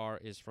Qatar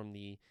is from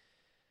the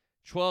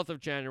 12th of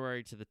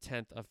January to the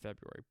 10th of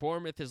February.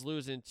 Bournemouth is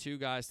losing 2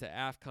 guys to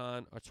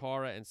AFCON.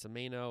 Otara and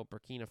Semeno.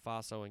 Burkina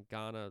Faso and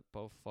Ghana,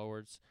 both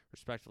forwards,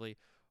 respectively.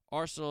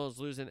 Arsenal is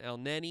losing El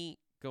Neni,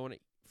 going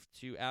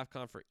to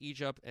AFCON for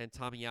Egypt, and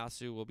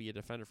Tomiyasu will be a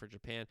defender for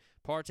Japan.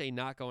 Partey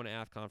not going to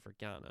AFCON for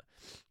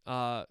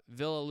Ghana.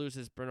 Villa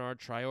loses Bernard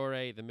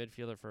Traore, the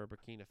midfielder for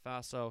Burkina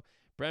Faso.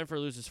 Brentford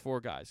loses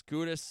 4 guys.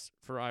 Gudis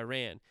for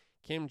Iran.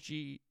 Kim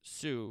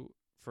Ji-soo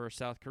for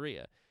South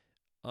Korea.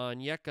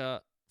 Onyeka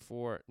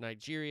for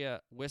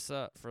Nigeria.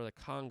 Wissa for the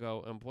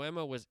Congo. And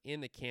Mbuemo was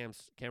in the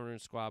Cameroon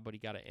squad, but he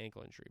got an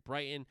ankle injury.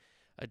 Brighton.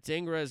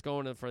 Adingra is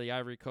going for the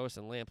Ivory Coast,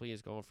 and Lampley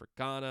is going for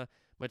Ghana.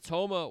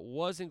 Matoma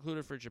was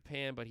included for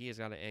Japan, but he has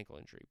got an ankle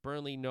injury.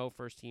 Burnley, no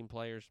first-team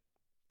players.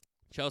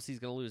 Chelsea's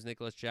going to lose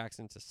Nicholas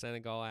Jackson to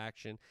Senegal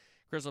action.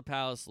 Crystal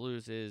Palace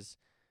loses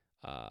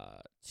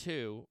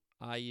 2,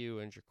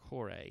 Ayew and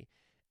Jokore.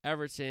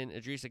 Everton,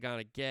 Idrissa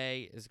Gana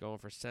Gueye is going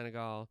for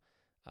Senegal.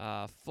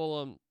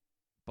 Fulham,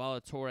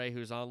 Balatore,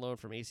 who's on loan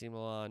from AC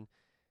Milan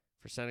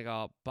for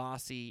Senegal.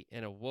 Bassi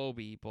and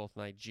Iwobi, both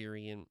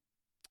Nigerian.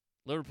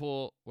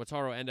 Liverpool,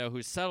 Wataru Endo,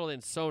 who's settled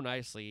in so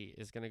nicely,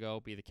 is going to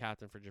go be the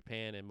captain for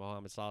Japan, and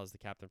Mohamed Salah is the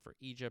captain for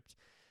Egypt.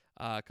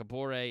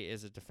 Kabore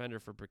is a defender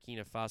for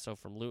Burkina Faso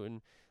from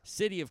Luton.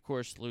 City, of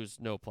course, lose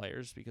no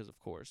players because, of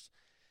course.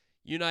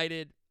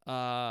 United,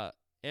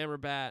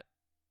 Amrabat,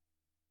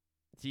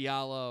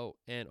 Diallo,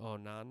 and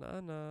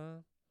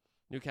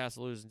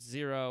Newcastle lose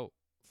 0.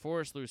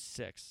 Forest lose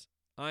 6.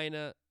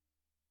 Aina,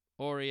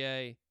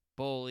 Aurier,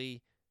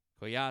 Boli,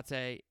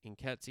 Koyate,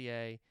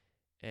 Nketiah,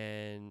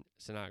 and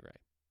Sinagre.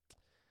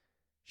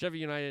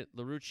 Sheffield United,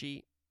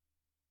 Larouci,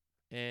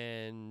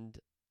 and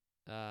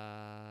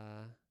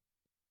Ben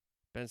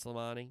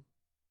Slimani.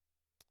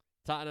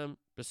 Tottenham,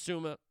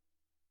 Basuma.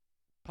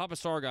 Papa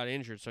Sarr got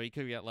injured, so he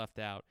could get left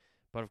out.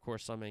 But, of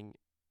course, Humming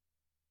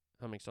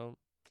Son.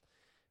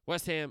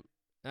 West Ham,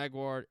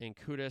 Aguard, and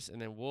Kudus.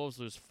 And then Wolves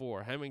lose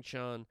 4.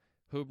 Hemmingchan,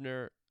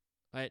 Hubner,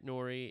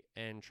 Aitnori,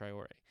 and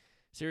Traore.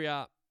 Serie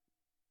A,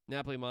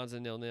 Napoli, Monza,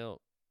 0-0.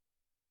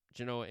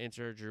 Genoa,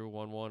 Inter, drew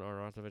 1-1.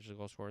 Arnautovic, the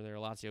goal scorer there.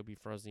 Lazio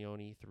beat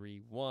Frosinone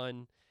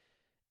 3-1.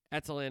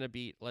 Atalanta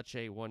beat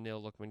Lecce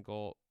 1-0. Lookman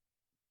goal.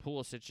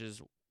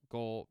 Pulisic's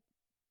goal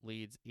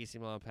leads AC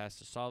Milan past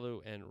to Salu.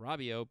 And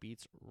Rabiot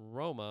beats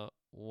Roma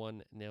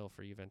 1-0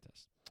 for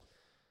Juventus.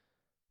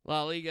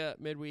 La Liga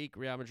midweek,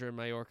 Real Madrid,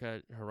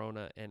 Mallorca,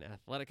 Girona, and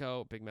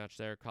Atletico. Big match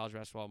there. College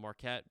basketball,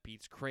 Marquette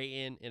beats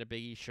Creighton in a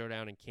Big East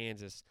showdown in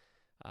Kansas.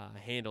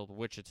 Handled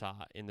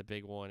Wichita in the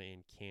big one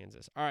in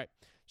Kansas. All right,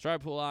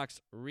 Stride Pool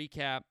Locks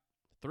recap.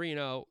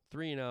 3-0,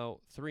 3-0,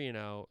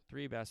 3-0,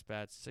 3 best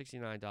bets,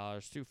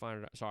 $69, 2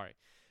 final. Sorry,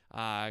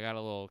 I got a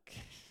little.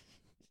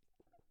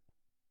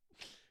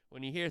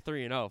 When you hear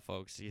 3-0,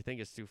 folks, you think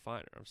it's 2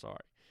 finer. I'm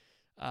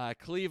sorry.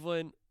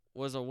 Cleveland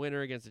was a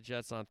winner against the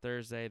Jets on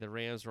Thursday. The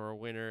Rams were a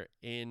winner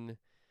in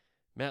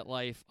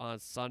MetLife on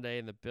Sunday,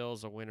 and the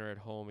Bills a winner at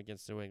home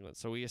against New England.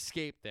 So we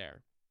escaped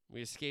there.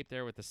 We escaped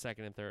there with the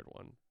second and third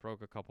one.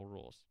 Broke a couple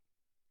rules.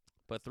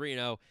 But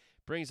 3-0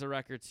 brings the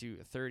record to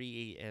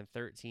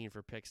 38-13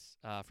 for picks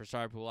for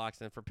Sorry Pool Locks.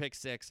 And for pick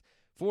 6,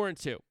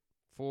 4-2.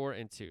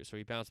 4-2. So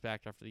he bounced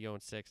back after the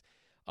 0-6.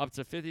 Up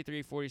to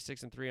 53,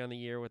 46-3 on the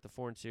year with the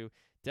 4-2.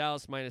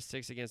 Dallas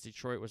 -6 against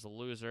Detroit was a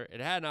loser. It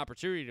had an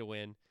opportunity to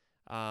win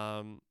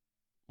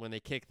when they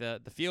kicked the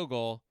field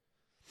goal.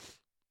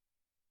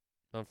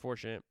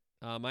 Unfortunate.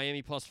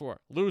 Miami +4.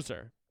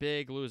 Loser.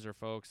 Big loser,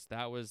 folks.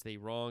 That was the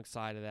wrong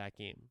side of that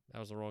game. That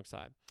was the wrong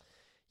side.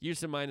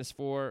 Houston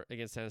 -4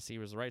 against Tennessee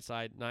was the right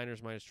side.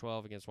 Niners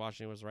 -12 against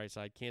Washington was the right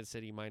side. Kansas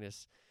City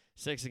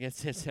 -6 against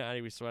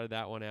Cincinnati. We sweated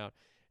that one out.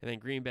 And then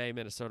Green Bay,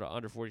 Minnesota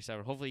under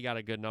 47. Hopefully you got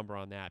a good number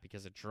on that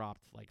because it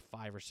dropped like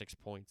 5 or 6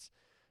 points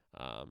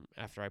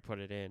after I put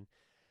it in.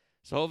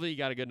 So hopefully you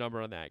got a good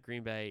number on that.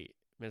 Green Bay,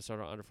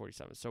 Minnesota under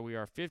 47. So we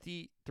are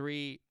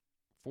 53,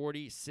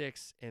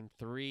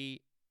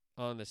 46-3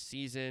 on the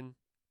season.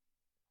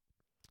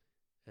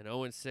 And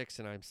 0-6,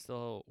 and I'm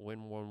still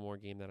win one more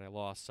game than I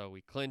lost. So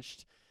we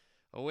clinched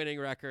a winning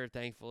record,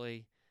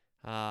 thankfully.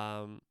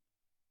 And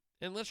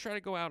let's try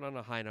to go out on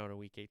a high note in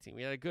Week 18.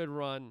 We had a good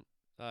run.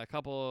 A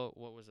couple,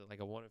 what was it,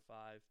 like a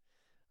 1-5?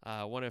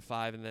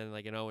 1-5, and then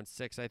like an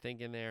 0-6, I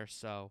think, in there.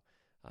 So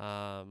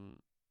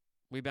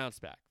we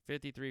bounced back.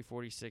 53,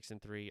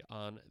 46-3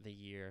 on the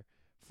year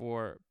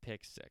for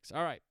pick 6.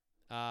 All right.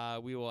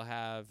 We will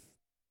have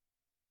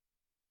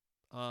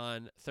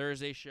on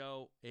Thursday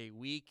show a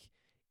Week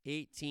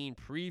 18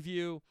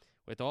 preview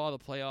with all the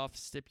playoff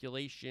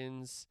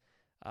stipulations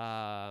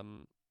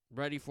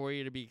ready for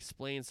you to be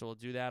explained. So we'll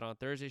do that on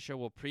Thursday's show.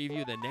 We'll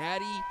preview the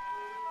Natty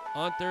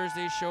on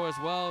Thursday's show as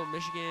well.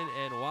 Michigan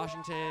and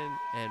Washington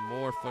and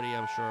more footy,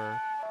 I'm sure,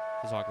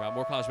 to talk about.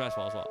 More college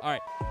basketball as well. All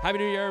right. Happy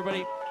New Year,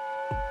 everybody.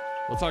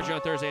 We'll talk to you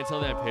on Thursday. Until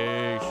then,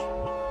 peace.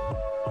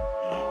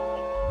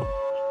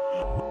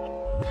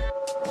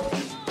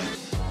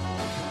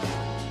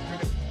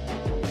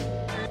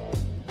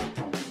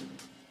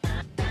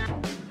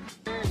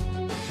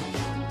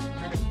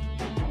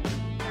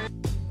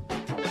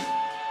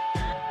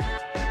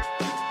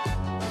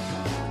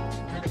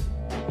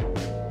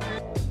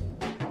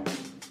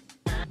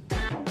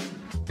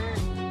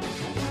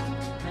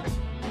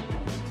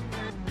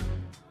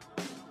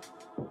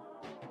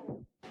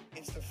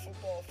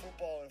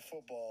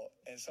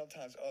 And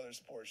sometimes other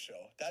sports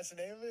show. That's the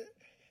name of it?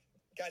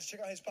 Guys, check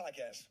out his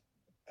podcast.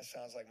 That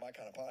sounds like my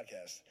kind of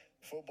podcast.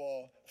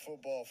 Football,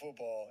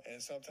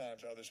 and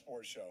sometimes other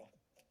sports show.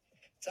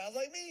 Sounds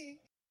like me.